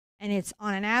 pound. And it's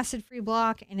on an acid-free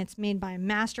block, and it's made by a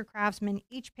master craftsman.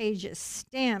 Each page is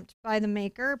stamped by the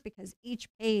maker because each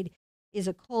page is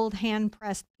a cold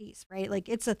hand-pressed piece, right? Like,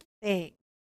 it's a thing.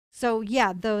 So,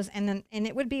 yeah, those, and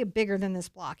it would be bigger than this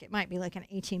block. It might be like an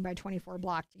 18 by 24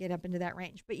 block to get up into that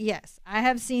range. But, yes, I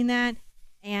have seen that,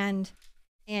 and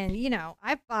you know,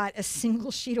 I've bought a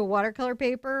single sheet of watercolor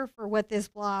paper for what this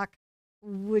block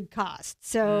would cost.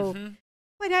 So...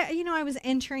 But, I was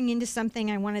entering into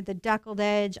something. I wanted the duckled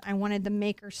edge. I wanted the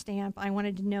maker stamp. I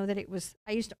wanted to know that it was,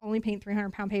 I used to only paint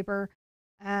 300-pound paper.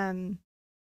 Man,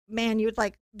 you would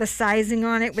like the sizing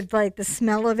on it with like the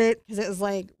smell of it because it was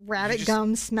like rabbit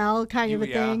gum smell kind of a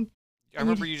thing. I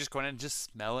remember you just going in and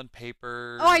just smelling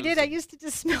paper. Oh, I did. I used to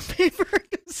just smell paper and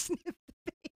go sniff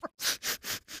the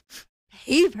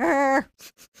paper.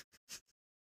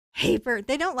 Paper.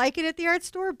 They don't like it at the art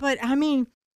store, but I mean,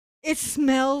 it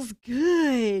smells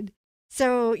good.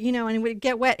 So, and it would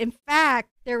get wet. In fact,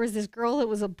 there was this girl that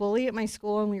was a bully at my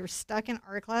school, and we were stuck in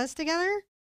art class together.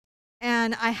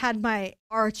 And I had my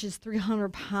Arch's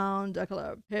 300-pound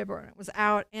duckled paper, and it was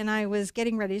out, and I was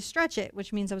getting ready to stretch it,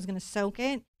 which means I was going to soak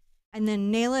it and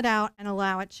then nail it out and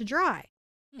allow it to dry.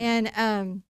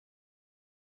 And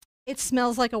it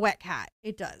smells like a wet cat.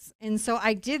 It does. And so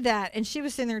I did that, and she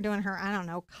was sitting there doing her, I don't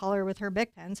know, color with her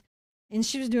Bic pens. And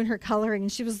she was doing her coloring,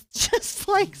 and she was just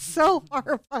like so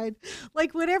horrified.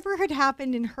 Like whatever had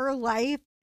happened in her life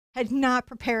had not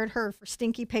prepared her for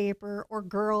stinky paper or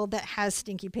girl that has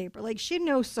stinky paper. Like she had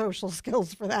no social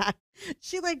skills for that.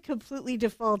 She like completely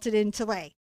defaulted into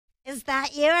like, is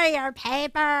that you or your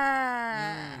paper?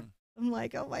 I'm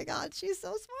like, oh my God, she's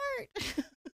so smart.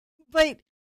 But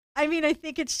I mean, I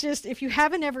think it's just, if you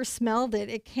haven't ever smelled it,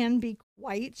 it can be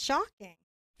quite shocking.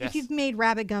 Yes. If you've made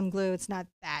rabbit gum glue, it's not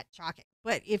that shocking.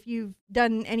 But if you've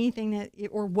done anything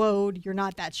or woad, you're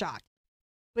not that shocked.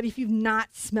 But if you've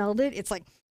not smelled it, it's like,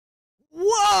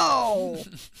 whoa,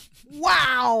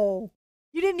 wow.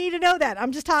 You didn't need to know that.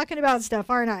 I'm just talking about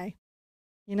stuff, aren't I?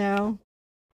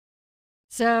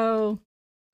 So,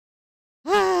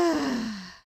 Fabriana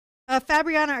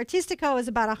Artistico is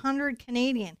about 100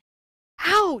 Canadian.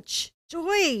 Ouch,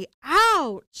 Joy,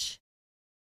 ouch.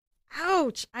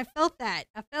 Ouch. I felt that.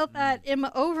 I felt that in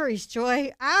my ovaries,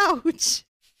 Joy. Ouch.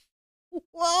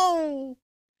 Whoa.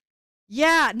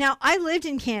 Yeah. Now, I lived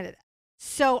in Canada,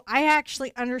 so I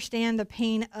actually understand the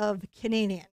pain of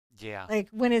Canadian. Yeah. Like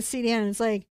when it's CDN, it's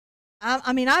like,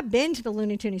 I mean, I've been to the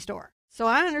Looney Tunes store, so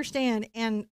I understand.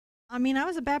 And I mean, I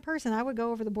was a bad person. I would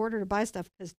go over the border to buy stuff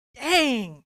because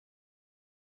dang,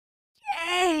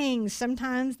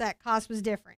 sometimes that cost was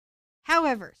different.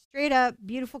 However, straight up,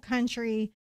 beautiful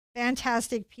country,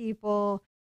 fantastic people,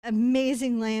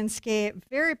 amazing landscape,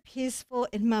 very peaceful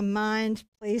in my mind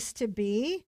place to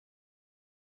be,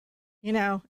 you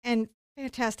know, and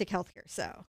fantastic healthcare.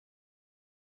 So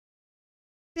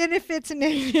benefits and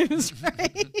negatives,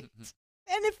 right?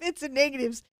 Benefits and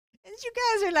negatives. And you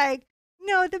guys are like,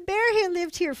 no, the bear here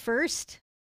lived here first.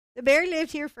 The bear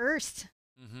lived here first.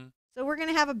 Mm-hmm. So we're going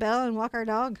to have a bell and walk our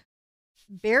dog.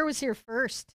 Bear was here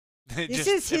first. This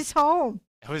is It his home.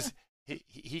 was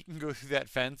he can go through that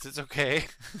fence. It's okay.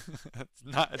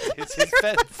 It's his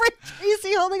fence.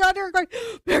 Tracy holding on to her going,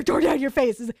 bear, tore down your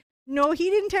face. No, he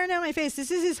didn't tear down my face. This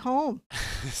is his home.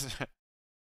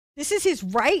 This is his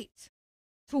right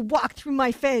to walk through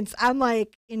my fence. I'm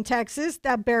like, in Texas,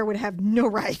 that bear would have no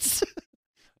rights.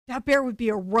 That bear would be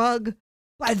a rug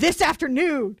by this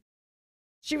afternoon.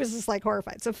 She was just like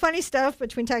horrified. So funny stuff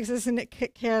between Texas and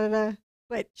Canada.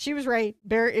 But she was right.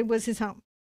 Bear, it was his home.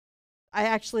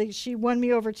 She won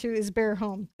me over to his bear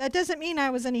home. That doesn't mean I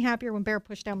was any happier when bear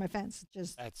pushed down my fence.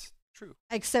 Just That's true.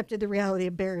 I accepted the reality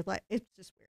of bear life. It's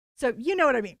just weird. So you know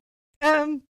what I mean.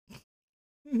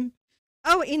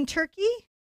 Oh, in Turkey?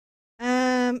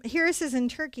 Here it says in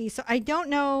Turkey. So I don't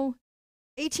know.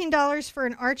 $18 for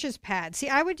an arches pad. See,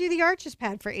 I would do the arches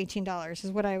pad for $18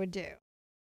 is what I would do.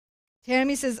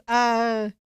 Tammy says,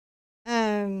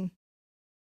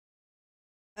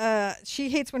 she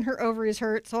hates when her ovaries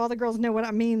hurt, so all the girls know what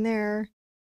I mean there.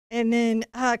 And then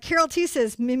Carol T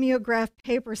says, mimeograph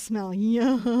paper smell.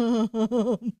 Yum.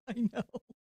 I know.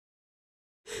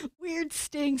 Weird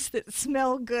stinks that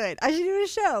smell good. I should do a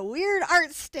show. Weird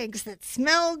art stinks that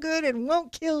smell good and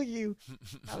won't kill you.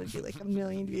 That would be like 1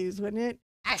 million views, wouldn't it?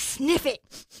 I sniff it.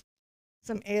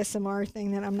 Some ASMR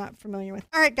thing that I'm not familiar with.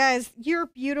 All right, guys, you're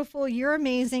beautiful. You're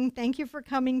amazing. Thank you for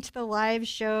coming to the live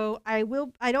show. I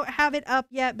don't have it up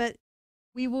yet, but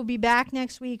we will be back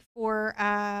next week for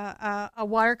a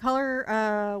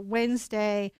watercolor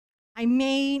Wednesday. I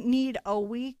may need a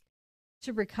week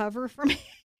to recover from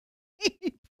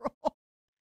April,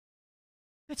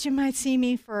 but you might see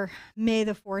me for May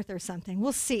the 4th or something.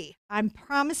 We'll see. I'm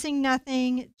promising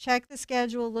nothing. Check the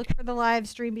schedule. Look for the live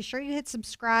stream. Be sure you hit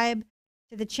subscribe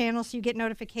to the channel so you get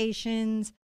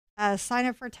notifications. Sign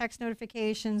up for text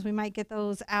notifications. We might get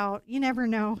those out. You never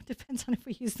know. Depends on if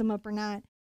we use them up or not.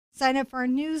 Sign up for our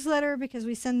newsletter because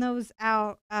we send those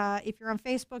out. If you're on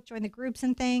Facebook, join the groups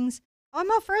and things. Oh,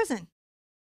 I'm all frozen.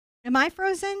 Am I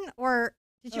frozen or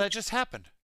did you? That just happened.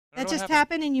 That just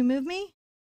happened and you moved me?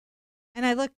 And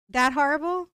I look that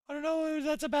horrible? I don't know.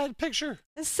 That's a bad picture.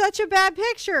 It's such a bad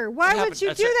picture. Why would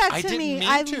you do that to me?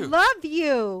 I love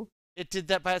you. It did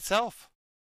that by itself.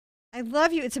 I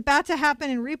love you. It's about to happen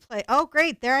in replay. Oh,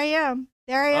 great. There I am.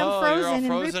 There I am, frozen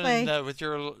you're all frozen in replay. And, with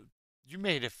you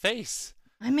made a face.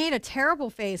 I made a terrible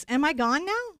face. Am I gone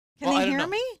now? Can they hear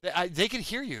me? They can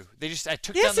hear you. I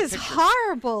took this down the is picture.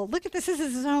 Horrible. Look at this. This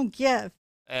is his own gift.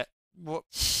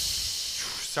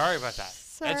 Sorry about that.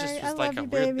 Sorry, that just was I like love a you,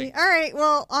 weird baby. thing. All right.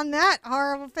 Well, on that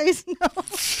horrible face note.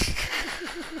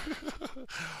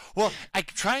 Well, I'm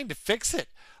trying to fix it,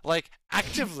 like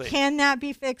actively. Can that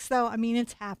be fixed, though? I mean,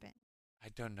 it's happened. I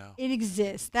don't know. It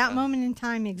exists. That moment in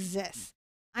time exists.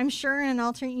 I'm sure in an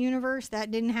alternate universe that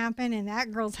didn't happen and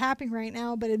that girl's happy right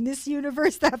now, but in this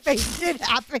universe that face did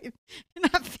happen. And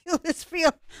I feel this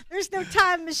feel. There's no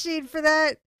time machine for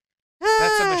that.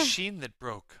 That's a machine that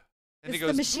broke. And It's it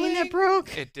goes, the machine that "Blink."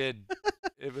 broke. It did.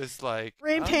 It was like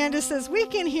Rain Panda says, we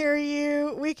can hear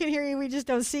you. We can hear you. We just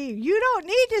don't see you. You don't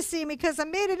need to see me because I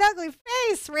made an ugly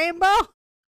face, Rainbow.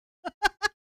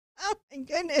 Oh, my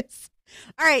goodness.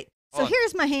 All right. So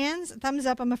here's my hands. Thumbs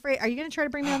up. I'm afraid. Are you going to try to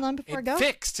bring me online before I go? It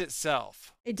fixed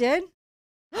itself. It did?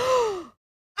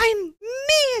 I'm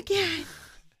me again.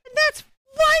 And that's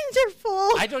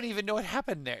wonderful. I don't even know what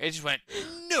happened there. It just went,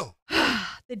 no.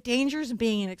 The dangers of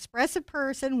being an expressive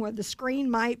person where the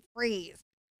screen might freeze.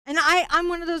 And I'm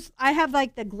one of those, I have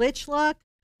like the glitch luck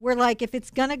where like if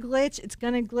it's going to glitch, it's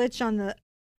going to glitch on the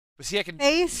see, I can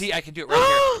face. See, I can do it right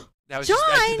here. That was John,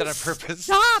 I did that on purpose.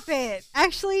 Stop it.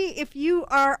 Actually, if you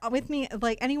are with me,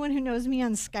 like anyone who knows me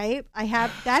on Skype,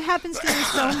 that happens to me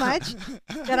so much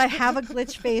that I have a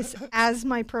glitch face as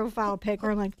my profile pic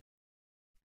where I'm like,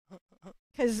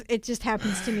 because it just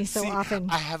happens to me so often.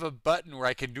 I have a button where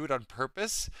I can do it on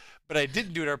purpose, but I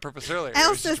didn't do it on purpose earlier.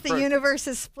 Elle says the universe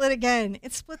is split again.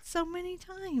 It's split so many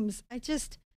times.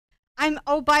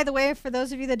 Oh, by the way, for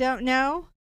those of you that don't know,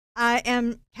 I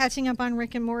am catching up on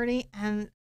Rick and Morty,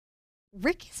 and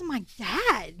Rick is my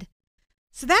dad.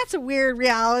 So that's a weird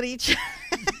reality check.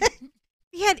 If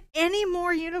he had any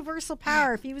more universal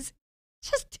power, if he was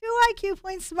just 2 IQ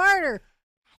points smarter,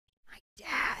 my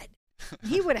dad,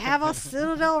 he would have all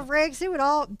Citadel rigs. He would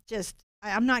all just,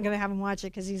 I'm not going to have him watch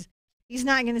it because he's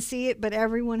not going to see it, but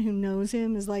everyone who knows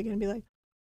him is like going to be like,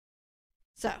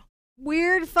 so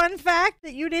weird fun fact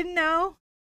that you didn't know.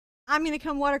 I'm going to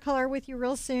come watercolor with you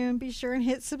real soon. Be sure and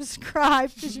hit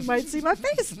subscribe because you might see my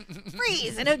face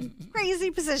freeze in a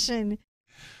crazy position.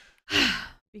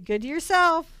 Be good to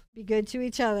yourself. Be good to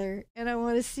each other. And I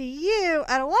want to see you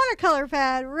at a watercolor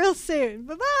pad real soon.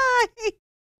 Bye-bye.